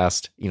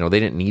podcast. They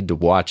didn't need to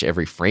watch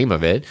every frame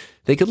of it.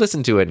 They could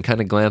listen to it and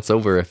kind of glance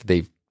over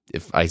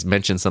if I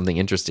mentioned something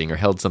interesting or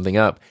held something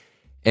up.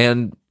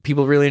 And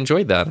people really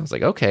enjoyed that. I was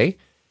like, okay,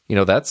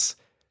 that's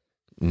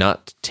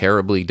not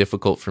terribly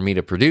difficult for me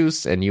to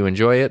produce and you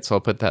enjoy it, so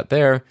I'll put that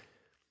there.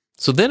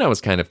 So then I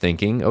was kind of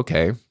thinking,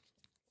 okay,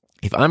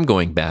 if I'm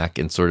going back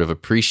and sort of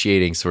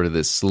appreciating sort of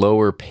this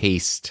slower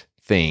paced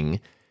thing,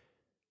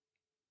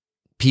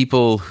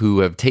 people who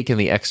have taken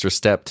the extra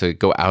step to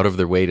go out of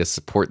their way to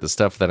support the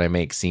stuff that I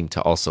make seem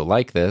to also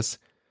like this.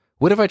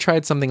 What if I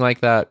tried something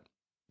like that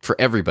for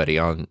everybody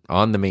on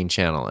the main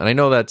channel? And I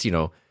know that's,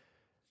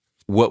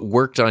 what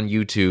worked on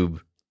YouTube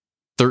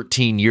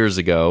 13 years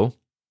ago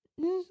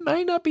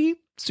might not be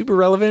super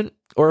relevant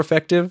or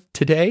effective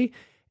today.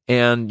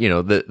 And,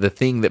 the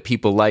thing that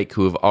people like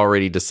who have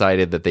already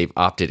decided that they've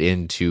opted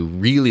into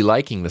really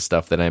liking the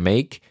stuff that I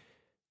make,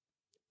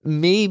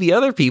 maybe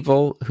other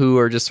people who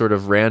are just sort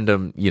of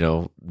random,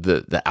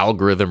 the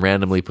algorithm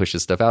randomly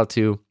pushes stuff out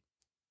to,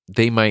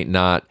 they might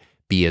not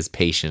be as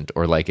patient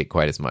or like it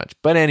quite as much.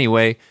 But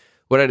anyway,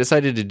 what I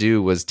decided to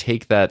do was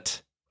take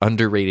that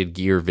underrated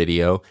gear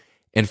video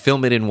and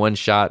film it in one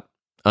shot,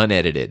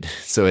 unedited.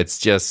 So it's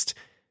just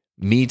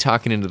me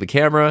talking into the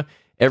camera.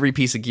 Every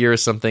piece of gear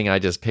is something I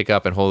just pick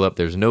up and hold up.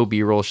 There's no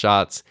B-roll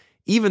shots,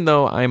 even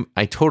though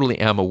I totally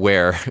am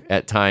aware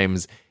at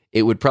times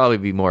it would probably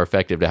be more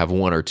effective to have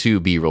 1 or 2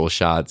 B-roll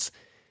shots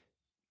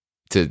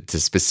to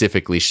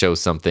specifically show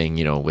something,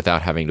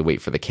 without having to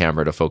wait for the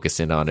camera to focus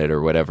in on it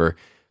or whatever.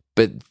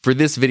 But for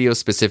this video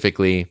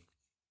specifically,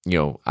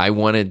 I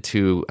wanted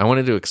to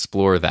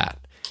explore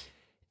that.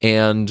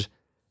 And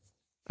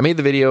I made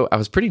the video. I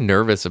was pretty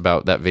nervous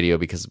about that video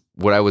because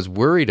what I was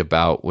worried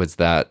about was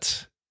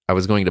that I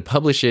was going to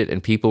publish it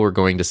and people were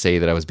going to say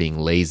that I was being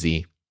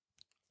lazy,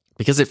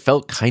 because it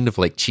felt kind of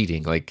like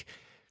cheating. Like,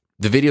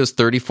 the video's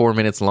 34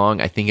 minutes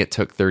long. I think it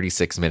took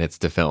 36 minutes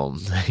to film.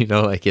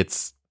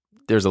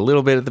 There's a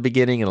little bit at the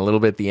beginning and a little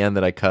bit at the end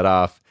that I cut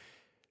off.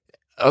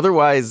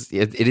 Otherwise,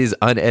 it is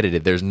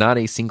unedited. There's not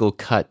a single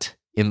cut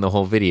in the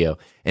whole video.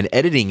 And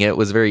editing it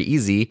was very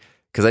easy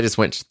because I just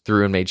went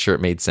through and made sure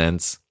it made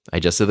sense. I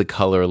adjusted the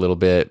color a little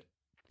bit,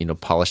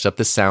 polished up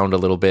the sound a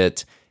little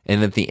bit.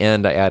 And at the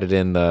end, I added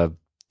in the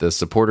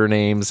supporter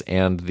names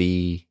and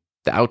the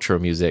outro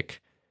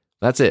music.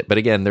 That's it. But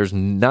again, there's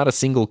not a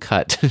single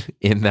cut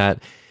in that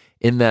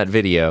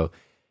video.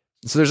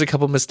 So there's a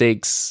couple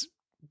mistakes.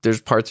 There's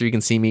parts where you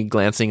can see me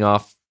glancing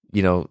off,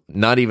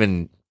 not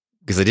even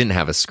because I didn't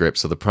have a script.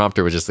 So the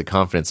prompter was just the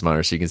confidence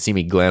monitor. So you can see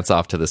me glance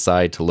off to the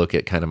side to look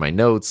at kind of my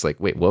notes. Like,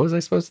 wait, what was I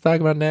supposed to talk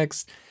about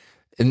next?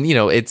 And,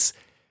 it's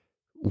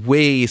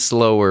way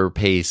slower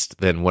paced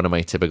than one of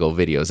my typical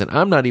videos. And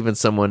I'm not even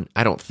someone,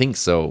 I don't think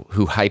so,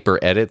 who hyper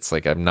edits.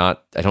 Like, I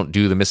don't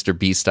do the Mr.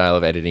 Beast style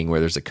of editing where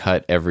there's a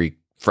cut every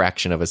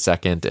fraction of a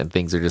second and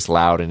things are just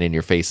loud and in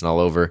your face and all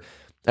over.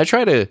 I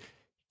try to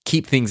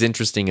keep things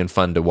interesting and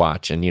fun to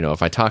watch. And,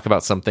 if I talk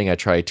about something, I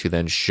try to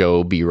then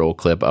show B-roll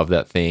clip of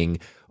that thing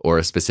or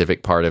a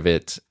specific part of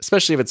it,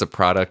 especially if it's a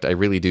product. I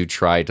really do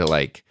try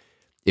to,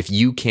 if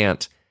you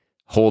can't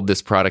hold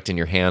this product in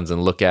your hands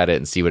and look at it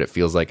and see what it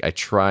feels like, I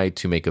try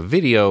to make a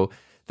video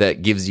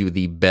that gives you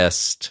the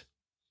best,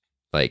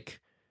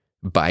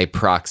 by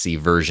proxy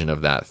version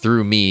of that.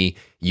 Through me,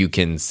 you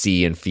can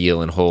see and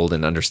feel and hold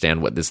and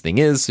understand what this thing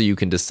is, so you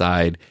can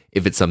decide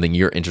if it's something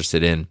you're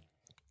interested in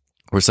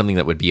or something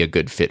that would be a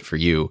good fit for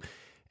you.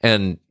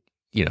 And,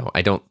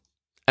 I don't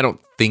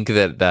think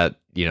that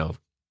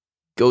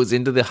goes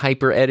into the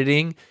hyper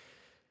editing,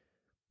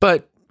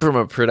 but from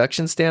a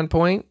production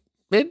standpoint,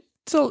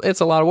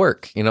 it's a lot of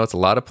work. It's a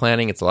lot of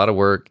planning. It's a lot of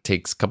work. It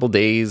takes a couple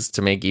days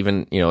to make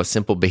even, a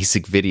simple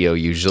basic video,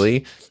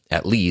 usually,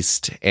 at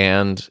least.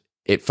 And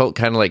it felt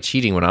kind of like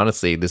cheating when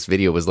honestly this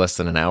video was less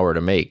than an hour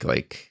to make.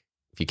 Like,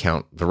 if you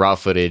count the raw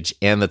footage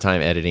and the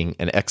time editing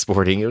and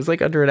exporting, it was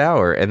like under an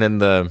hour. And then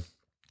the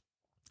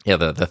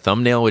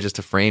thumbnail was just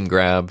a frame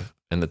grab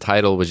and the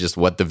title was just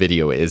what the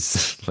video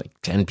is, like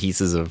 10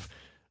 pieces of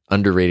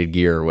underrated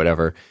gear or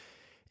whatever.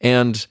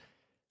 And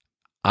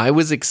I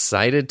was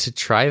excited to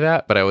try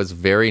that, but I was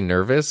very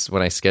nervous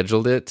when I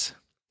scheduled it.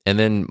 And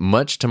then,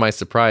 much to my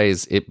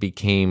surprise, it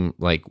became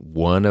like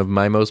one of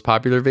my most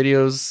popular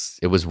videos.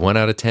 It was 1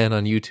 out of 10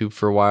 on YouTube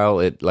for a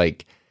while.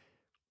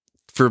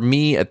 For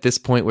me at this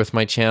point with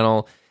my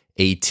channel,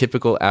 a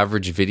typical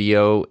average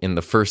video in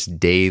the first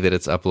day that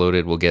it's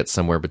uploaded will get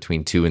somewhere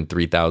between 2,000 and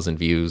 3,000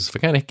 views. If I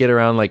kind of get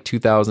around like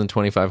 2,000,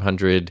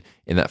 2,500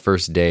 in that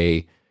first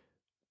day,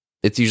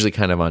 it's usually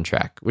kind of on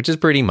track, which is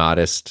pretty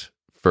modest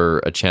for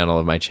a channel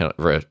of my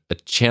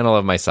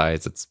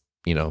size. It's,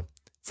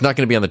 it's not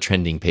going to be on the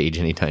trending page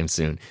anytime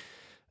soon,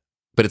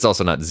 but it's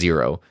also not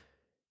zero.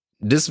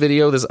 This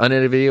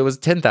unedited video was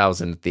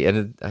 10,000 at the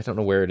end. I don't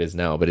know where it is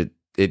now, but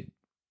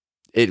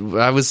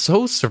I was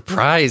so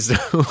surprised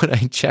when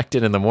I checked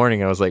it in the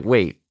morning. I was like,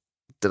 wait,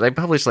 did I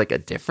publish like a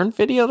different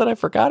video that I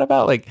forgot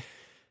about? Like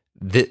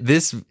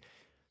this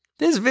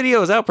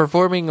video is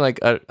outperforming like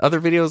other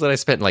videos that I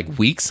spent like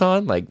weeks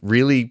on, like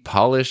really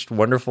polished,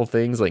 wonderful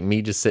things, like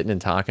me just sitting and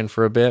talking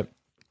for a bit.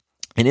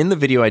 And in the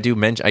video, I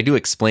do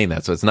explain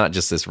that. So it's not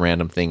just this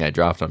random thing I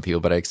dropped on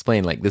people, but I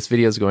explain like this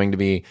video is going to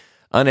be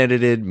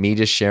unedited, me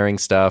just sharing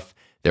stuff.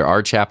 There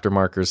are chapter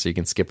markers so you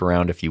can skip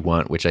around if you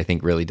want, which I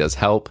think really does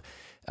help.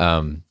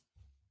 And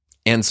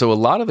so a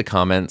lot of the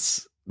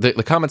comments, the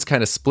comments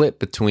kind of split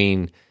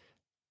between,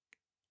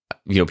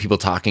 people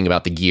talking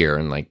about the gear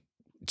and like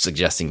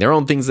suggesting their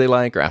own things they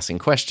like or asking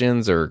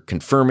questions or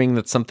confirming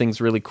that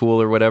something's really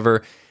cool or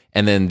whatever.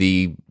 And then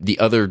the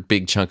other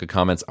big chunk of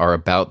comments are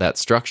about that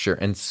structure.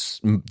 And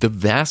the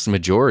vast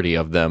majority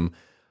of them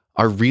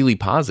are really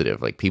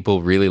positive. Like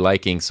people really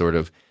liking sort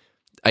of,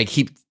 I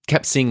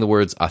kept seeing the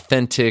words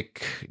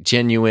authentic,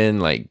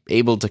 genuine, like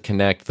able to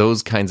connect.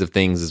 Those kinds of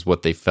things is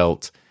what they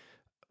felt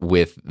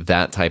with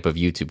that type of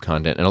YouTube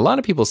content. And a lot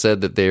of people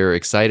said that they're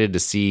excited to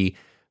see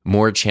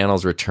more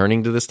channels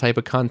returning to this type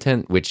of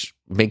content, which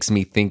makes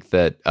me think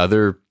that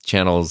other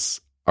channels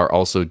are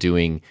also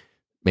doing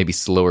maybe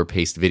slower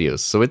paced videos.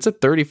 So it's a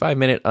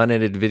 35-minute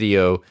unedited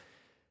video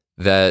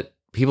that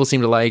people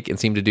seem to like and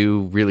seem to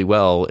do really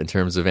well in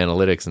terms of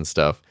analytics and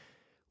stuff,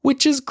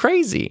 which is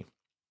crazy.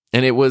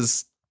 And it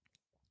was,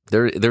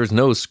 there's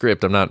no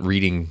script. I'm not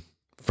reading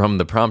from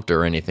the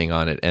prompter or anything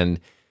on it. And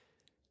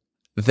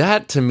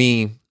that to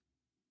me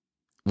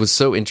was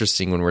so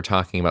interesting when we're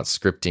talking about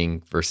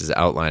scripting versus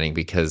outlining,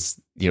 because,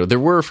 there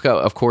were,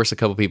 of course, a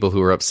couple people who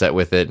were upset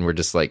with it and were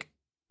just like,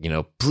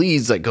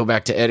 please like go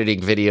back to editing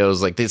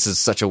videos. Like this is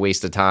such a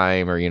waste of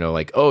time, or,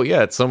 like, oh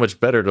yeah, it's so much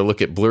better to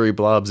look at blurry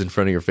blobs in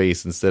front of your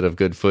face instead of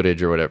good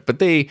footage or whatever. But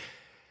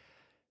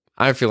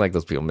I feel like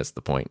those people missed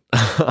the point,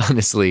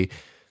 honestly.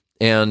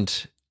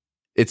 And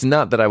it's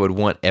not that I would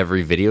want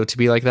every video to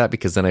be like that,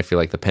 because then I feel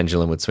like the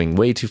pendulum would swing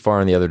way too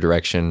far in the other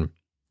direction,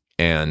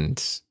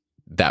 and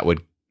that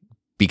would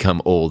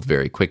become old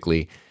very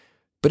quickly.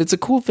 But it's a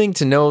cool thing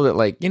to know that,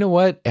 like, you know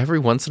what, every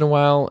once in a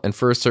while, and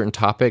for a certain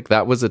topic,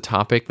 that was a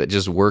topic that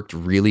just worked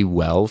really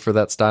well for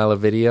that style of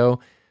video.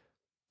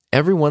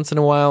 Every once in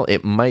a while,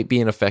 it might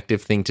be an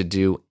effective thing to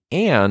do,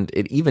 and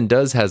it even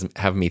does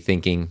have me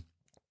thinking,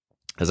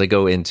 as I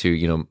go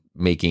into,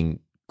 making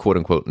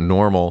quote-unquote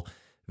normal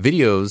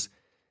videos,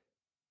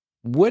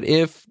 what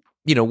if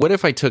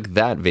I took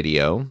that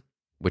video,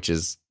 which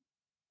is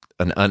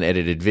an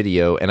unedited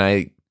video, and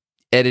I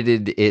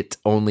edited it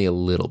only a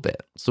little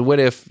bit? So what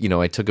if,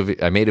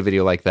 I made a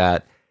video like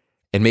that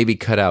and maybe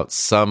cut out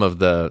some of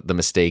the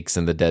mistakes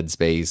and the dead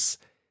space,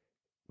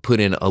 put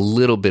in a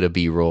little bit of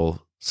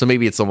B-roll. So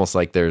maybe it's almost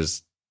like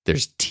there's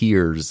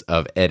tiers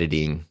of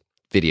editing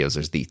videos.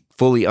 There's the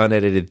fully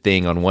unedited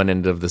thing on one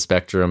end of the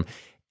spectrum,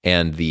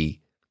 and the,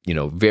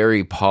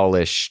 very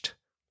polished,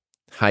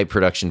 high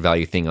production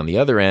value thing on the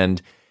other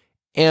end,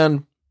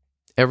 and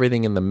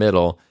everything in the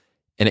middle.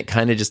 And it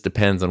kind of just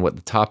depends on what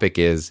the topic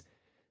is.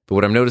 But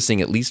what I'm noticing,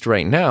 at least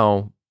right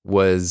now,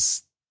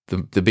 was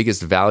the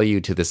biggest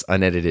value to this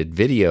unedited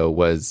video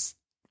was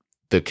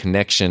the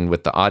connection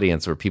with the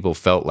audience, where people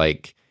felt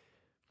like,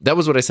 that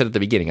was what I said at the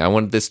beginning. I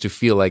wanted this to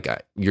feel like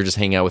you're just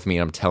hanging out with me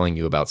and I'm telling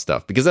you about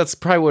stuff, because that's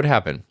probably what would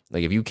happen.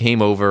 Like, if you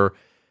came over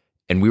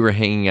and we were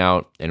hanging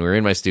out and we were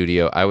in my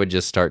studio, I would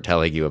just start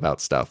telling you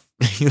about stuff.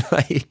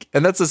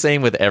 And that's the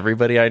same with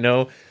everybody I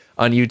know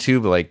on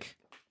YouTube. Like,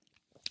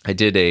 I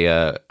did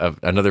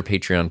another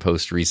Patreon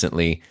post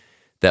recently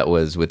that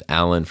was with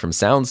Alan from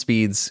Sound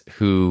Speeds,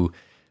 who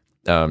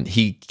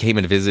he came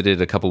and visited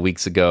a couple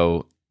weeks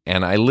ago.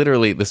 And I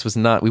literally,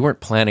 we weren't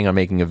planning on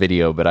making a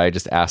video, but I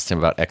just asked him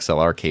about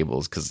XLR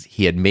cables, because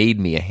he had made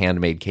me a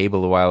handmade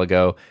cable a while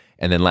ago.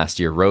 And then last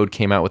year, Rode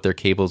came out with their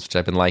cables, which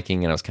I've been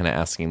liking, and I was kind of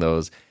asking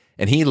those.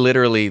 And he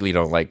literally,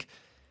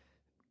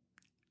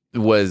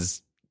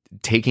 was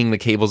taking the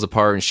cables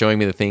apart and showing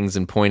me the things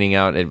and pointing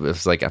out. It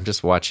was like, I'm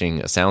just watching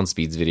a Sound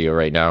Speeds video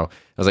right now. I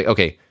was like,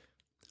 okay,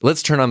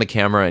 let's turn on the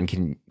camera, and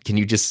can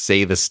you just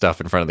say this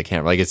stuff in front of the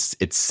camera? Like, it's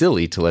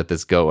silly to let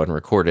this go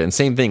unrecorded. And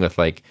same thing with,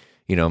 like,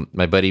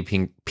 my buddy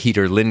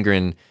Peter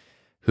Lindgren,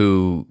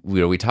 who,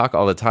 we talk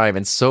all the time,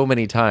 and so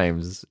many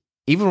times,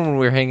 even when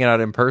we're hanging out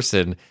in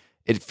person,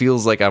 it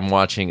feels like I'm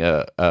watching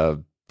a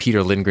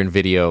Peter Lindgren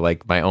video,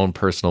 like my own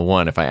personal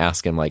one. If I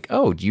ask him, like,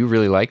 oh, do you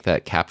really like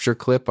that capture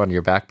clip on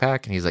your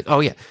backpack? And he's like, oh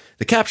yeah,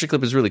 the capture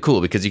clip is really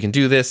cool because you can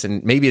do this.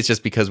 And maybe it's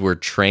just because we're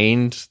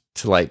trained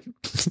to, like,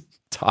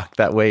 talk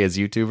that way as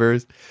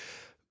YouTubers.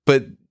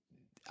 But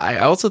I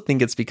also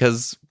think it's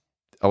because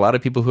a lot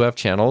of people who have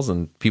channels,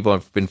 and people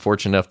I've been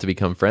fortunate enough to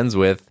become friends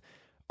with,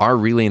 are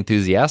really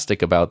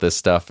enthusiastic about this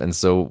stuff. And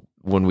so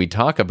when we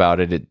talk about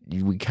it,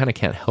 we kind of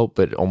can't help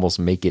but almost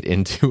make it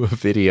into a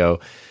video.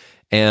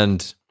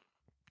 And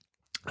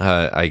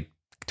I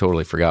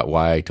totally forgot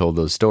why I told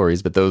those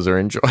stories, but those are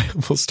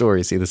enjoyable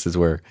stories. See, this is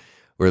where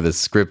the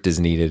script is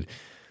needed.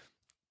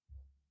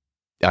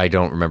 I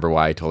don't remember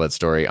why I told that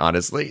story,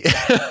 honestly,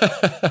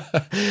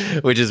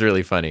 which is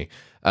really funny.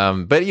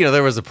 But,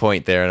 there was a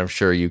point there, and I'm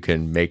sure you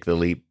can make the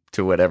leap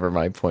to whatever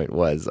my point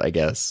was, I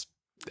guess.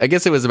 I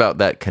guess it was about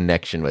that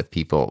connection with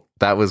people.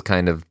 That was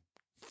kind of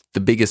the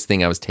biggest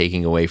thing I was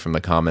taking away from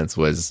the comments,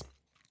 was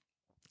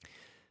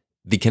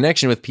the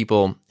connection with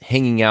people,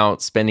 hanging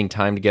out, spending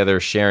time together,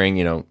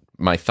 sharing,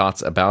 my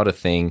thoughts about a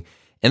thing.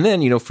 And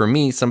then, for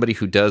me, somebody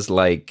who does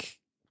like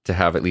to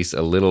have at least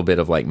a little bit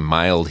of, like,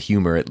 mild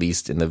humor, at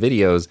least in the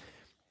videos,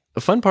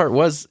 the fun part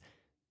was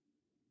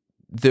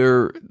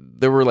there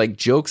were, like,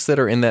 jokes that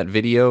are in that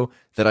video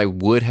that I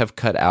would have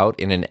cut out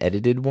in an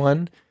edited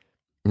one,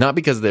 not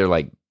because they're,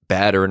 like,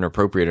 bad or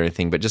inappropriate or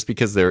anything, but just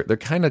because they're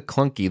kind of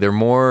clunky. They're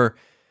more,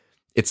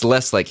 it's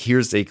less like,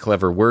 here's a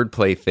clever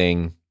wordplay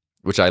thing,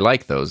 which I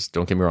like those.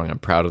 Don't get me wrong, I'm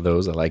proud of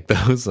those. I like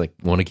those, like,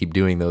 want to keep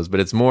doing those.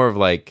 But it's more of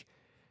like,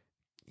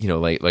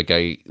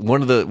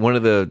 one of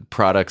the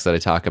products that I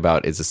talk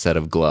about is a set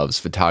of gloves,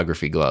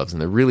 photography gloves,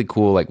 and they're really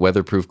cool, like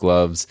weatherproof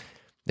gloves.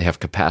 They have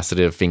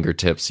capacitive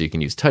fingertips, so you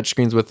can use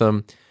touchscreens with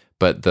them.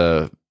 But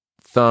the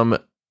thumb,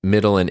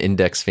 middle, and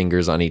index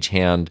fingers on each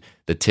hand,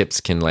 the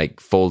tips can, like,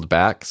 fold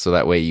back, so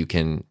that way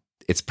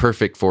it's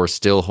perfect for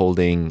still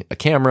holding a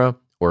camera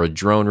or a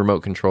drone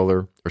remote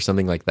controller or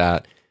something like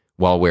that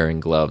while wearing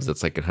gloves.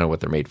 That's, like, kind of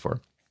what they're made for.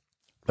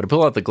 But I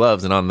pull out the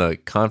gloves, and on the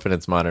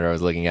confidence monitor I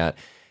was looking at,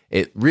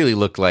 it really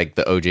looked like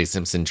the O.J.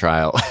 Simpson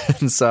trial.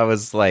 And so I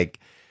was like,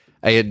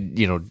 I had,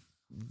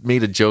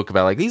 made a joke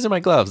about, like, these are my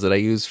gloves that I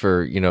use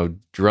for,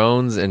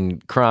 drones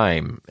and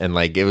crime. And,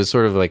 like, it was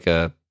sort of like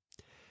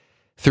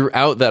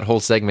throughout that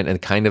whole segment,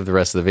 and kind of the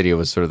rest of the video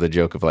was sort of the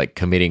joke of, like,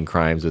 committing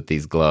crimes with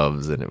these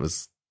gloves. And it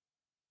was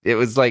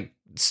like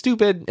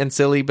stupid and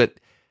silly, but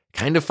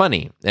kind of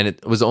funny. And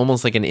it was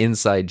almost like an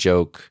inside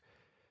joke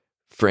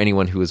for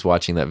anyone who was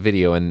watching that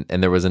video. And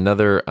there was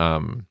another,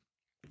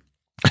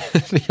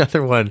 the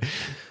other one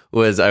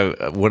was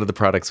one of the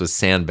products was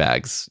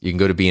sandbags. You can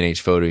go to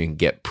B&H Photo and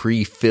get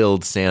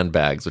pre-filled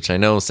sandbags, which I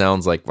know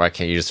sounds like, why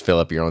can't you just fill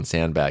up your own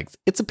sandbags?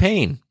 It's a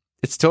pain.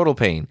 It's total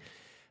pain.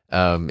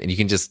 And you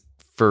can just,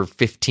 for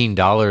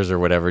 $15 or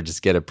whatever,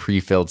 just get a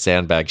pre-filled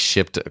sandbag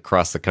shipped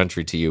across the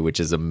country to you, which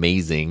is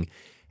amazing.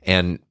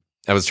 And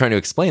I was trying to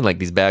explain, like,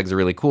 these bags are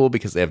really cool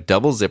because they have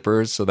double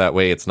zippers, so that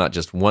way it's not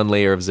just one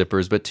layer of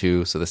zippers, but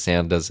two, so the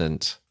sand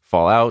doesn't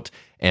fall out.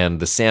 And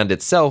the sand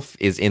itself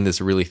is in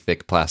this really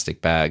thick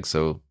plastic bag,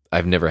 so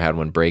I've never had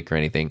one break or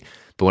anything.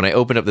 But when I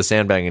opened up the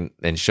sandbag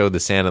and showed the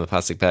sand in the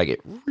plastic bag,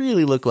 it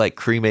really looked like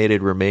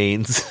cremated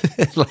remains.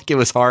 Like, it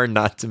was hard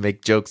not to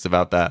make jokes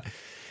about that.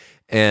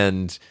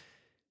 And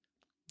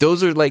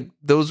those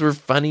were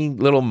funny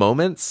little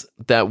moments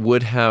that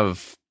would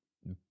have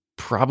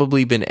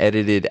probably been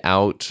edited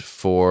out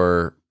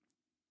for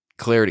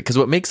clarity. Because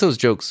what makes those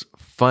jokes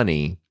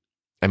funny,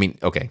 I mean,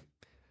 okay,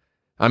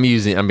 I'm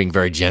being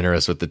very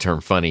generous with the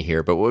term funny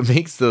here, but what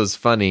makes those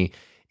funny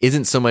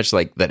isn't so much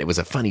like that it was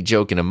a funny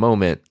joke in a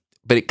moment,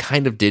 but it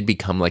kind of did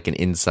become like an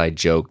inside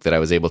joke that I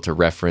was able to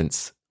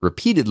reference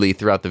repeatedly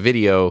throughout the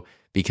video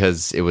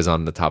because it was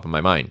on the top of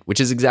my mind,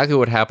 which is exactly what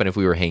would happen if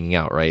we were hanging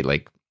out, right?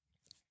 Like,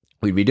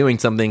 we'd be doing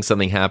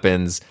something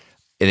happens,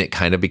 and it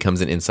kind of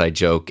becomes an inside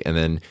joke, and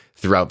then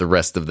throughout the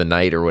rest of the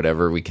night or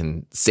whatever, we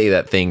can say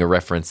that thing or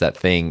reference that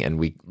thing, and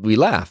we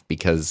laugh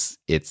because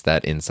it's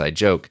that inside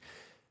joke.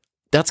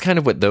 That's kind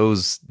of what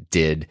those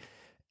did,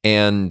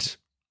 and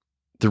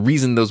the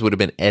reason those would have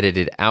been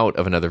edited out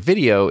of another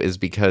video is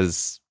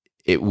because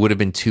it would have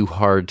been too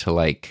hard to,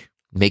 like,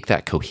 make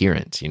that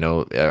coherent. You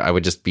know, I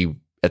would just be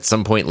at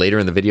some point later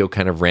in the video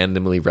kind of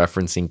randomly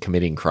referencing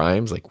committing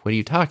crimes. Like, what are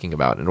you talking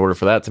about? In order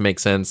for that to make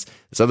sense,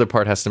 this other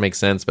part has to make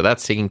sense, but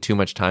that's taking too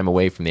much time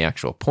away from the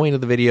actual point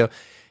of the video.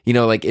 You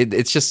know, like,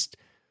 it's just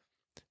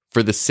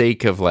for the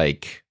sake of,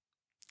 like,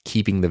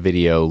 keeping the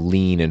video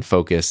lean and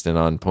focused and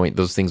on point,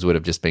 those things would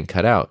have just been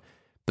cut out.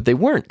 But they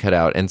weren't cut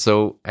out. And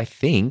so I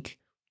think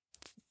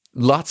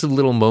lots of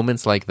little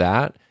moments like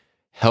that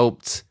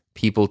helped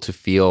people to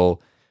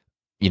feel,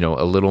 you know,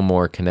 a little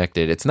more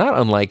connected. It's not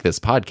unlike this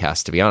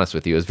podcast, to be honest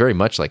with you. It's very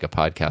much like a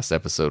podcast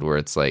episode where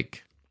it's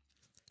like,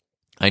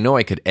 I know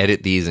I could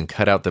edit these and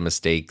cut out the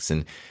mistakes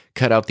and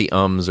cut out the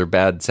ums or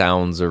bad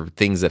sounds or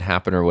things that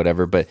happen or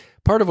whatever. But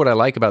part of what I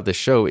like about this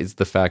show is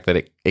the fact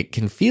that it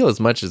can feel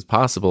as much as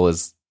possible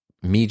as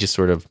me just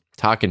sort of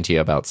talking to you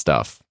about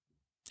stuff.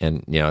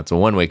 And, you know, it's a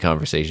one-way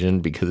conversation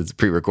because it's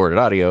pre-recorded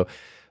audio,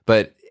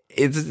 but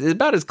it's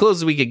about as close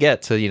as we could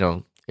get to, you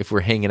know, if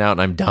we're hanging out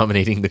and I'm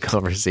dominating the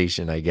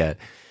conversation, I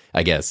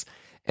guess.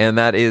 And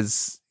that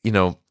is, you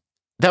know,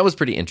 that was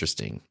pretty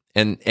interesting.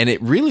 And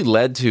it really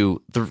led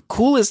to the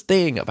coolest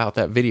thing about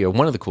that video.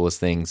 One of the coolest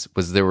things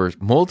was there were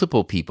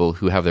multiple people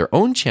who have their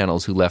own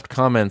channels who left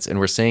comments and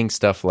were saying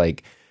stuff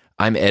like,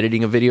 I'm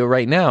editing a video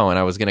right now and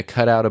I was going to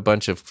cut out a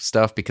bunch of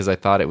stuff because I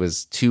thought it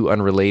was too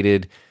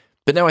unrelated.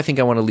 But now I think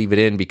I want to leave it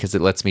in because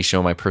it lets me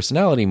show my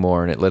personality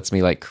more and it lets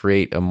me, like,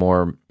 create a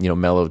more, you know,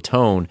 mellow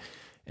tone.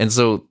 And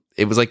so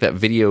it was like that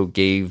video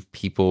gave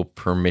people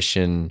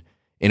permission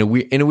in a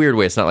weird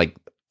way. It's not like,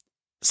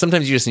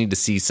 sometimes you just need to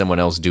see someone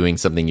else doing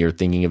something you're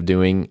thinking of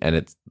doing, and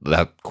it's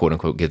that, quote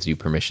unquote, gives you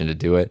permission to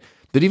do it.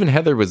 But even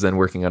Heather was then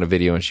working on a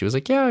video and she was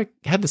like, yeah, I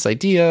had this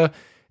idea.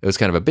 It was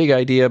kind of a big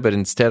idea, but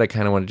instead I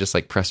kind of want to just,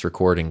 like, press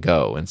record and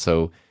go. And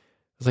so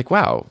I was like,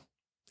 wow,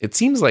 it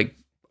seems like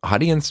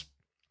audience,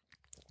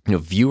 you know,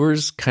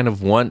 viewers kind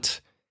of want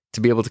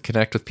to be able to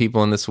connect with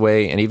people in this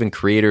way, and even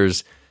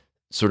creators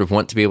sort of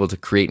want to be able to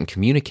create and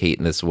communicate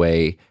in this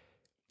way.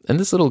 And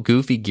this little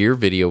goofy gear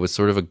video was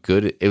sort of a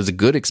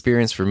good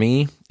experience for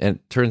me. And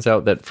it turns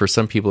out that for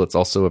some people, it's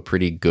also a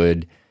pretty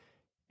good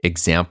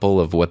example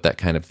of what that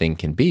kind of thing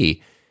can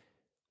be.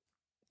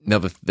 Now,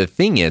 the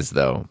thing is,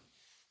 though,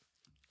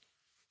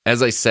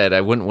 as I said,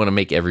 I wouldn't want to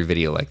make every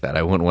video like that.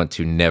 I wouldn't want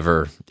to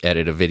never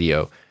edit a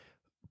video.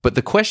 But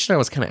the question I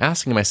was kind of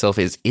asking myself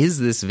is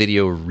this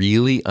video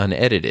really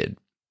unedited?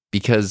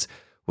 Because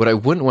what I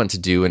wouldn't want to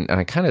do, and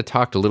I kind of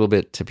talked a little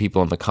bit to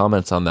people in the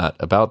comments on that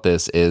about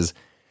this, is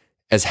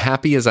as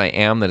happy as I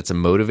am that it's a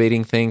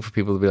motivating thing for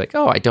people to be like,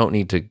 oh, I don't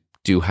need to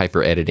do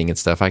hyper editing and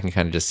stuff. I can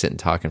kind of just sit and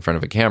talk in front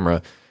of a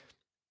camera.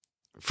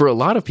 For a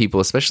lot of people,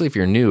 especially if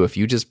you're new, if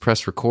you just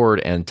press record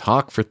and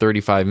talk for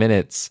 35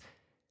 minutes,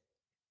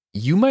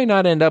 you might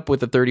not end up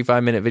with a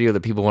 35-minute video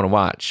that people want to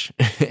watch.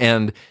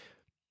 And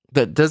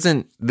that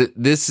doesn't,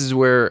 this is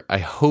where I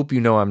hope you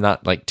know I'm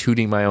not, like,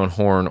 tooting my own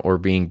horn or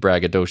being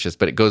braggadocious,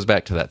 but it goes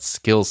back to that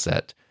skill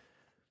set.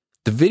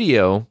 The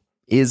video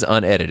is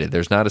unedited.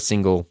 There's not a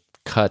single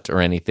cut or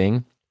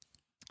anything.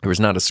 There was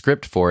not a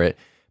script for it,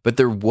 but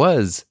there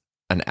was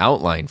an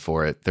outline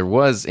for it. There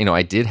was, you know,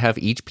 I did have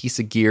each piece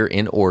of gear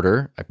in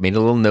order. I made a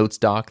little notes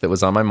doc that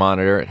was on my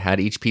monitor. It had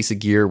each piece of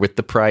gear with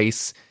the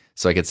price.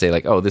 So I could say,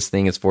 like, oh, this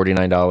thing is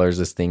 $49,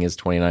 this thing is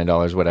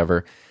 $29,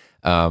 whatever.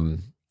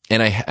 And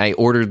I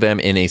ordered them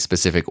in a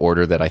specific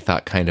order that I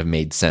thought kind of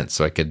made sense,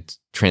 so I could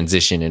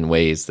transition in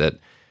ways that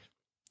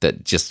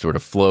just sort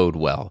of flowed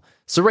well.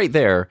 So right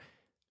there,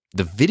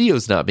 the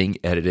video's not being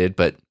edited,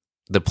 but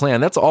the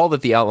plan, that's all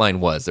that the outline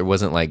was. There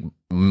wasn't like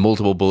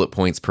multiple bullet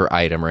points per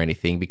item or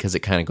anything, because it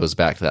kind of goes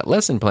back to that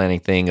lesson planning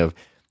thing of,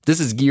 this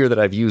is gear that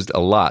I've used a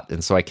lot,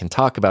 and so I can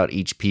talk about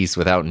each piece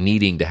without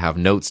needing to have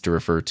notes to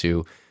refer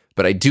to,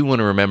 but I do want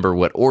to remember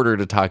what order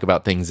to talk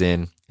about things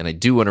in, and I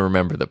do want to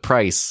remember the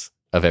price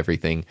of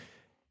everything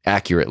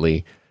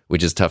accurately,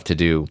 which is tough to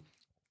do,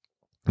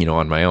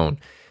 on my own,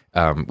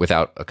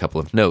 without a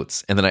couple of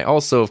notes. And then I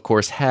also, of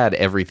course, had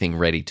everything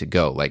ready to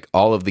go. Like,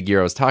 all of the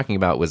gear I was talking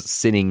about was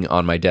sitting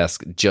on my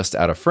desk just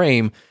out of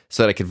frame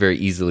so that I could very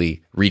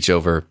easily reach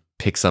over,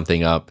 pick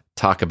something up,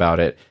 talk about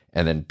it,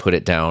 and then put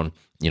it down,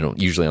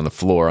 usually on the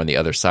floor on the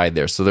other side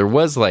there. So there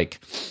was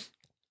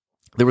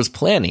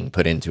planning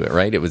put into it,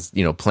 right? It was,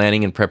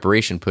 planning and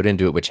preparation put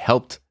into it, which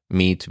helped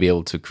me to be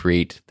able to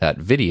create that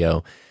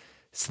video.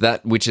 So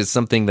that, which is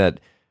something that,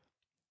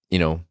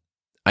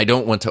 I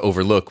don't want to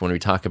overlook when we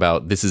talk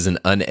about this is an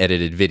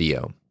unedited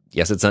video.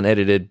 Yes, it's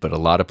unedited, but a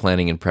lot of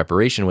planning and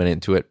preparation went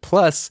into it.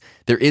 Plus,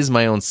 there is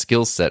my own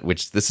skill set,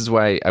 which this is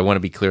why I want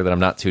to be clear that I'm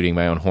not tooting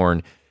my own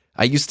horn.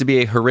 I used to be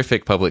a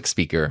horrific public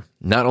speaker.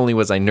 Not only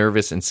was I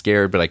nervous and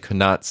scared, but I could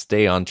not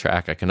stay on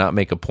track. I could not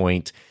make a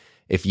point.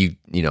 If you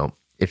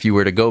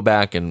were to go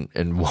back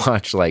and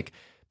watch like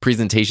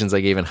presentations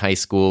I gave in high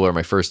school or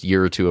my first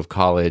year or two of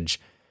college,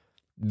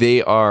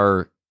 they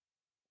are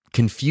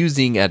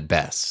confusing at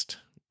best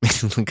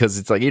because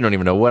it's like, you don't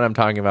even know what I'm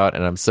talking about.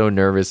 And I'm so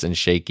nervous and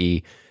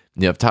shaky.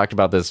 I've talked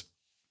about this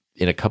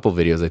in a couple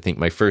videos. I think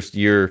my first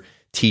year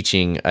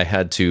teaching, I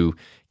had to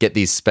get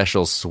these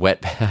special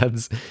sweat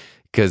pads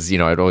because,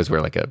 I'd always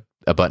wear like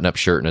a button-up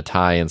shirt and a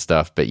tie and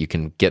stuff, but you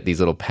can get these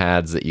little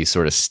pads that you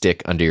sort of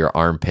stick under your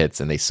armpits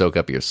and they soak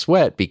up your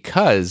sweat,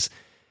 because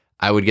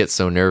I would get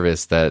so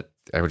nervous that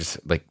I would just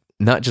like,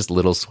 not just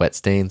little sweat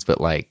stains,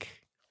 but like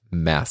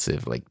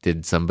massive, like,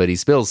 did somebody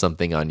spill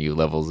something on you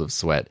levels of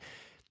sweat.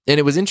 And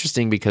it was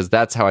interesting because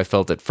that's how I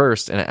felt at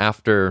first. And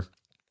after,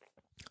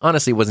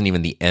 honestly, it wasn't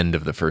even the end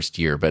of the first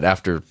year, but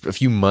after a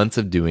few months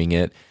of doing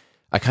it,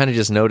 I kind of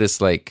just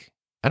noticed like,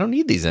 I don't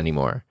need these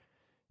anymore.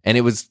 And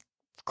it was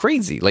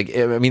crazy. Like,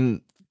 I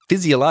mean,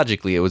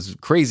 physiologically, it was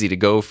crazy to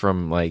go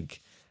from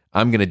like,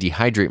 I'm going to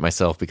dehydrate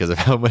myself because of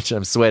how much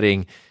I'm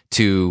sweating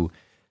to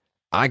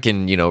I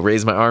can,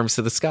 raise my arms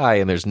to the sky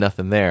and there's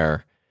nothing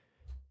there.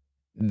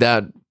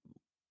 That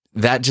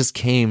just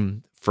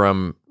came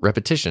from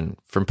repetition,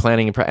 from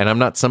planning and and I'm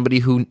not somebody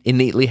who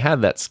innately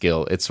had that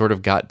skill. It sort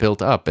of got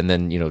built up. And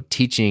then,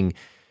 teaching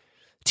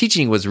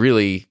was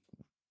really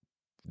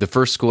the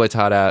first school I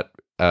taught at.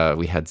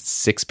 We had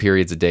 6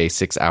 periods a day,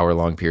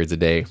 6-hour-long periods a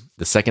day.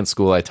 The second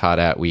school I taught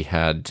at, we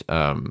had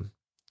 4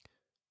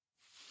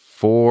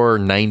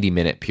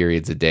 90-minute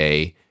periods a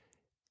day,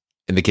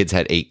 and the kids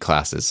had 8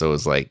 classes. So it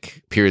was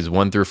like periods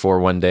 1 through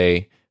 4 one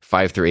day,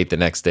 5 through 8 the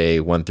next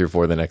day, 1 through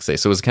 4 the next day.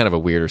 So it was kind of a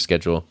weirder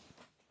schedule.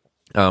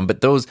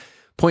 But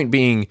point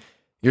being,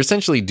 you're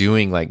essentially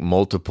doing like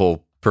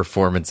multiple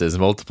performances,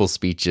 multiple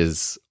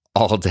speeches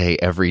all day,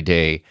 every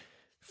day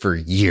for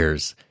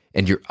years.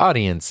 And your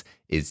audience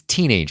is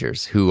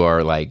teenagers who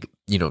are like,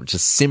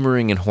 just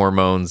simmering in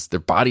hormones. Their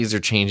bodies are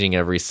changing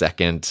every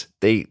second.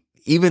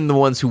 Even the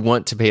ones who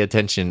want to pay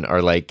attention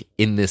are like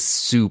in this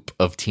soup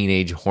of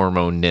teenage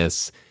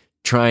hormone-ness,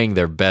 trying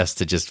their best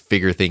to just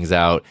figure things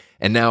out.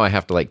 And now I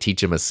have to like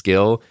teach them a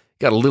skill.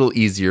 Got a little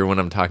easier when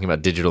I'm talking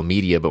about digital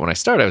media, but when I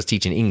started, I was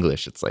teaching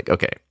English. It's like,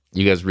 okay,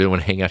 you guys really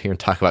want to hang out here and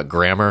talk about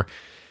grammar?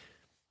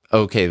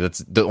 Okay, that's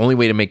the only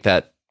way to make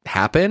that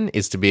happen,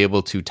 is to be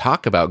able to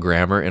talk about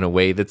grammar in a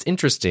way that's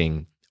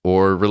interesting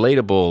or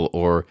relatable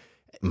or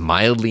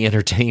mildly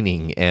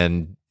entertaining.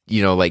 And,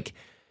 like,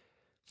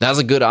 that's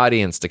a good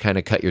audience to kind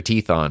of cut your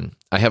teeth on.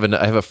 I have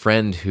a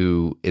friend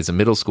who is a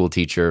middle school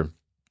teacher,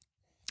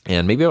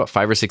 and maybe about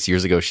 5 or 6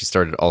 years ago, she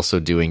started also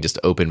doing just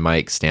open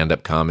mic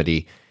stand-up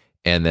comedy.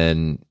 And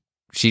then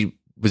she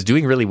was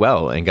doing really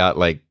well and got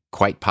like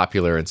quite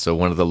popular. And so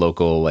one of the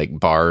local like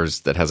bars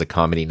that has a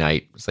comedy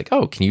night was like,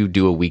 oh, can you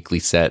do a weekly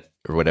set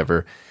or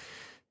whatever?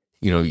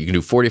 You can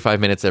do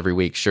 45 minutes every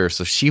week. Sure.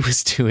 So she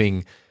was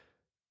doing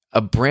a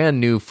brand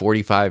new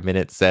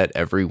 45-minute set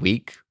every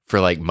week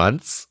for like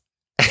months.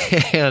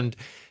 And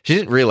she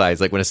didn't realize,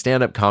 like, when a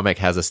stand-up comic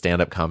has a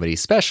stand-up comedy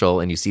special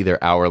and you see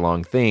their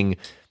hour-long thing,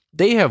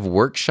 they have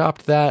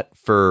workshopped that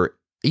for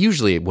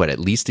usually at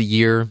least a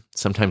year,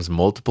 sometimes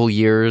multiple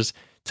years,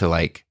 to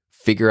like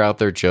figure out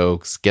their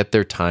jokes, get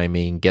their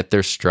timing, get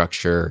their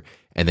structure,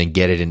 and then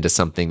get it into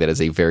something that is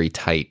a very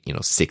tight,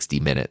 60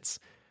 minutes.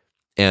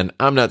 And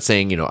I'm not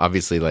saying,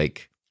 obviously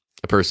like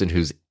a person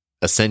who's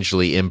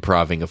essentially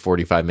improving a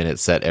 45-minute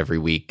set every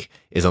week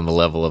is on the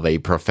level of a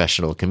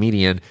professional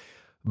comedian,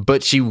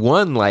 but she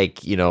won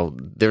like,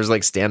 there's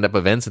like stand-up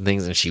events and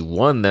things, and she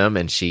won them,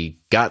 and she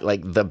got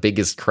like the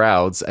biggest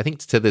crowds, I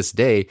think, to this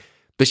day.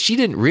 But she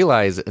didn't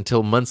realize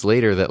until months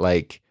later that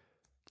like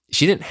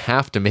she didn't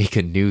have to make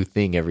a new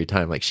thing every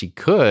time. Like, she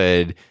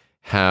could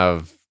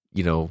have,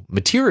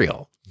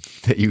 material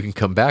that you can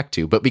come back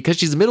to. But because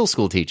she's a middle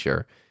school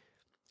teacher,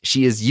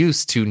 she is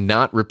used to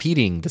not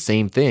repeating the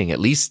same thing, at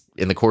least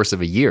in the course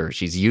of a year.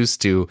 She's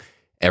used to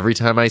every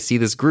time I see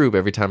a group,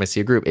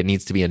 it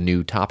needs to be a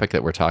new topic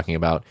that we're talking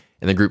about.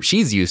 And the group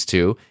she's used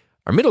to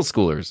are middle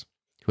schoolers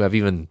who have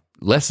even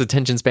less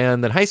attention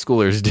span than high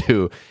schoolers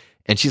do.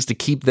 And she has to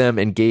keep them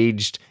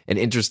engaged and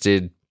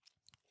interested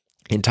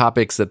in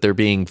topics that they're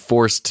being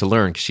forced to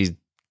learn. She's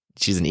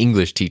an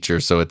English teacher,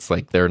 so it's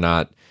like they're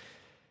not,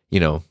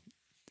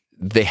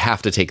 they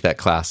have to take that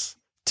class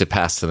to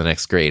pass to the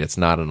next grade. It's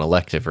not an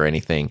elective or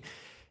anything.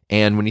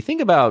 And when you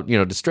think about,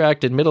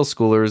 distracted middle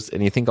schoolers,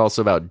 and you think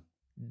also about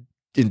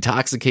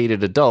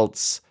intoxicated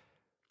adults,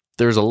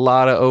 there's a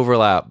lot of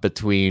overlap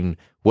between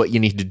what you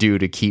need to do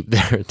to keep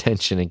their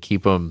attention and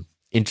keep them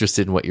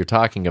interested in what you're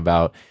talking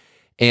about.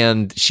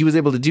 And she was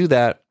able to do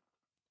that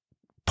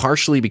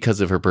partially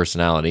because of her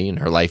personality and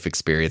her life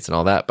experience and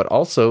all that, but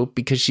also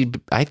because she'd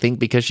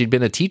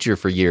been a teacher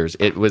for years.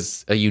 It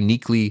was a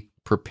uniquely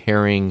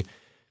preparing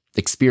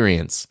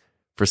experience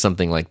for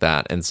something like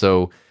that. And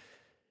so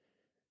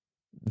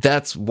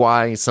that's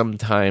why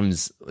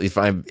sometimes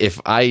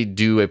if I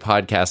do a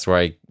podcast where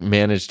I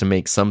manage to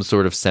make some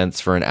sort of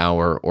sense for an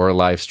hour or a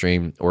live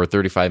stream or a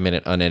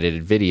 35-minute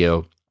unedited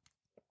video,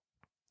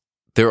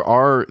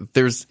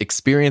 there's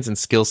experience and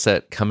skill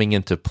set coming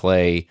into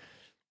play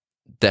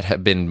that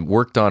have been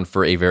worked on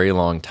for a very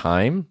long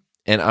time.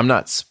 And I'm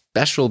not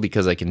special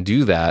because I can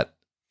do that.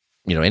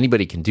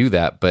 Anybody can do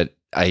that, but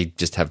I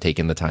just have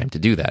taken the time to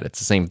do that. It's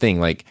the same thing.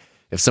 Like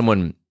if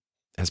someone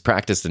has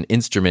practiced an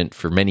instrument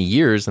for many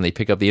years and they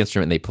pick up the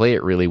instrument and they play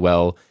it really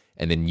well,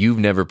 and then you've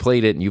never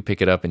played it and you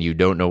pick it up and you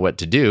don't know what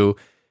to do,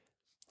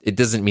 it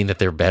doesn't mean that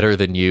they're better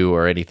than you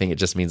or anything. It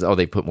just means,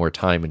 they put more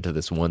time into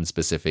this one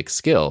specific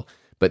skill.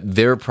 But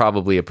they're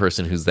probably a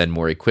person who's then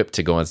more equipped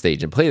to go on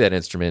stage and play that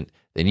instrument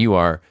than you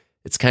are.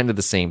 It's kind of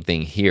the same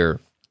thing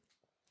here.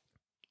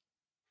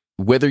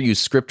 Whether you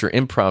script or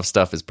improv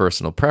stuff is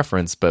personal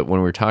preference, but when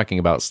we're talking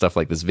about stuff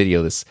like this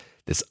video, this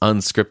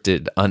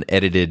unscripted,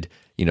 unedited,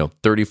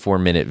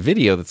 34-minute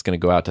video that's going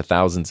to go out to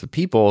thousands of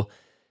people,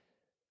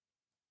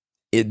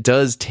 it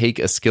does take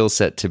a skill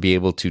set to be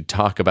able to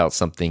talk about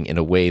something in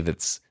a way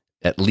that's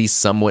at least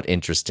somewhat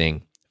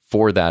interesting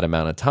for that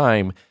amount of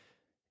time.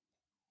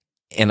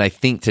 And I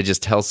think to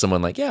just tell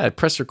someone like,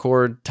 press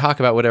record, talk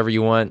about whatever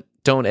you want,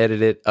 don't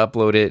edit it,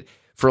 upload it.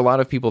 For a lot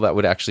of people, that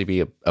would actually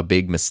be a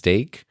big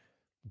mistake.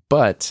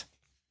 But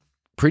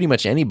pretty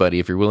much anybody,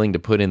 if you're willing to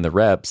put in the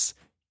reps,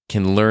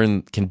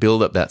 can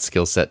build up that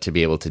skill set to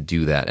be able to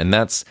do that. And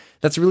that's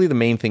really the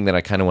main thing that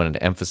I kind of wanted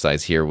to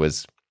emphasize here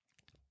was,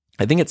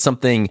 I think it's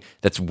something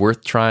that's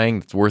worth trying,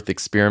 it's worth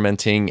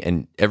experimenting,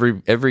 and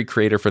every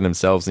creator for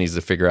themselves needs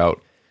to figure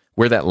out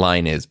where that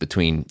line is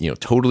between,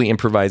 totally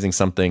improvising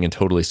something and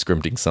totally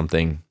scripting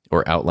something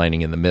or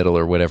outlining in the middle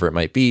or whatever it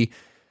might be.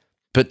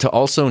 But to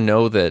also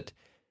know that,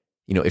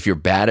 if you're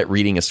bad at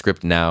reading a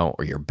script now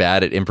or you're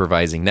bad at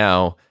improvising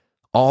now,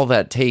 all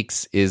that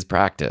takes is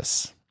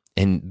practice.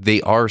 And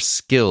they are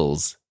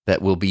skills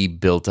that will be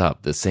built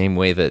up the same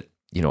way that,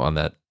 on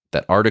that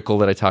article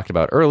that I talked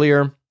about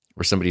earlier,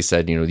 where somebody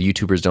said, the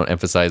YouTubers don't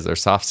emphasize their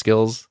soft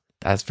skills.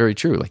 That's very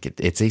true. Like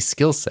it's a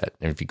skill set.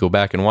 And if you go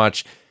back and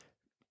watch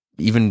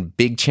even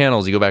big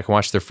channels, you go back and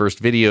watch their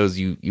first videos,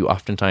 you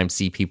oftentimes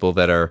see people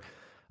that are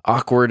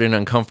awkward and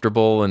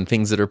uncomfortable and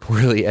things that are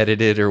poorly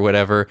edited or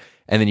whatever.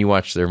 And then you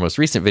watch their most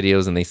recent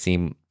videos and they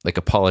seem like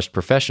a polished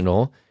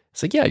professional.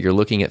 It's like, you're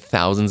looking at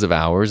thousands of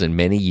hours and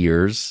many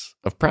years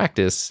of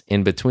practice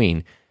in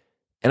between.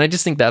 And I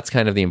just think that's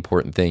kind of the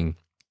important thing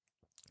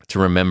to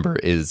remember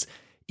is,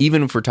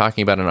 even if we're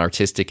talking about an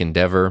artistic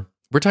endeavor,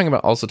 we're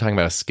also talking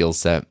about a skill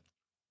set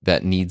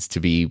that needs to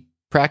be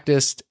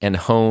practiced and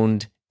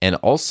honed and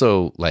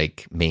also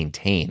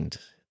maintained.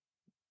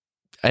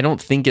 I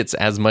don't think it's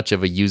as much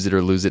of a use it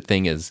or lose it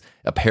thing as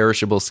a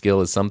perishable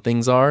skill as some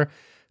things are.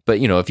 But,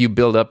 if you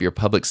build up your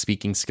public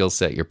speaking skill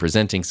set, your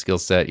presenting skill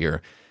set,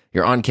 your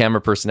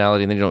on-camera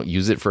personality, and then you don't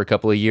use it for a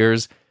couple of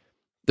years,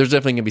 there's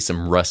definitely going to be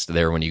some rust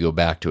there when you go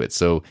back to it.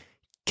 So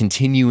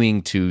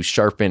continuing to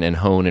sharpen and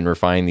hone and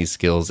refine these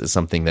skills is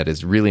something that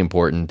is really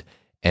important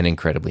and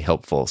incredibly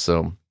helpful.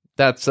 So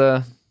that's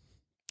the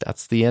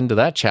end of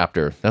that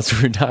chapter. That's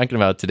what we're talking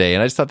about today.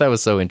 And I just thought that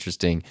was so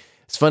interesting.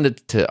 It's fun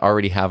to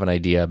already have an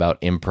idea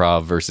about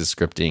improv versus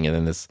scripting, and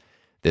then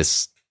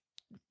this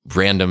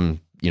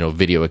random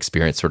video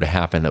experience sort of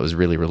happened that was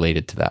really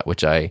related to that,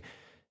 which I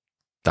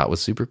thought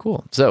was super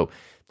cool. So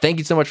thank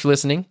you so much for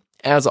listening.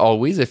 As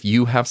always, if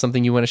you have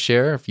something you want to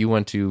share, if you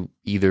want to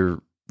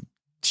either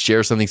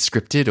share something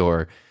scripted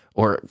or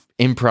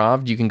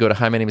improv, you can go to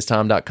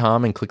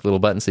HiMyNameIsTom.com and click the little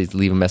button that says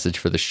leave a message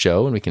for the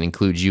show, and we can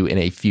include you in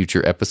a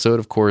future episode.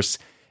 Of course,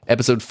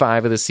 episode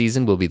 5 of the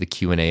season will be the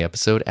Q&A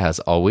episode, as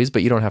always,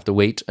 but you don't have to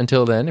wait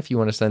until then. If you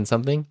want to send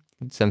something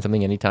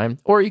anytime,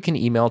 or you can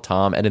email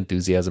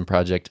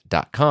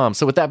tom@enthusiasmproject.com.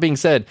 So with that being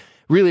said,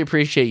 really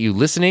appreciate you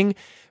listening,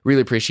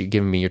 really appreciate you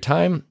giving me your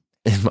time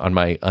on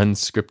my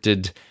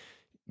unscripted,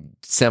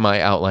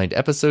 semi-outlined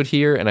episode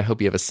here, and I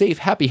hope you have a safe,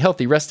 happy,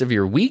 healthy rest of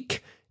your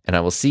week, and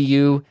I will see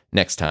you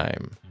next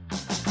time.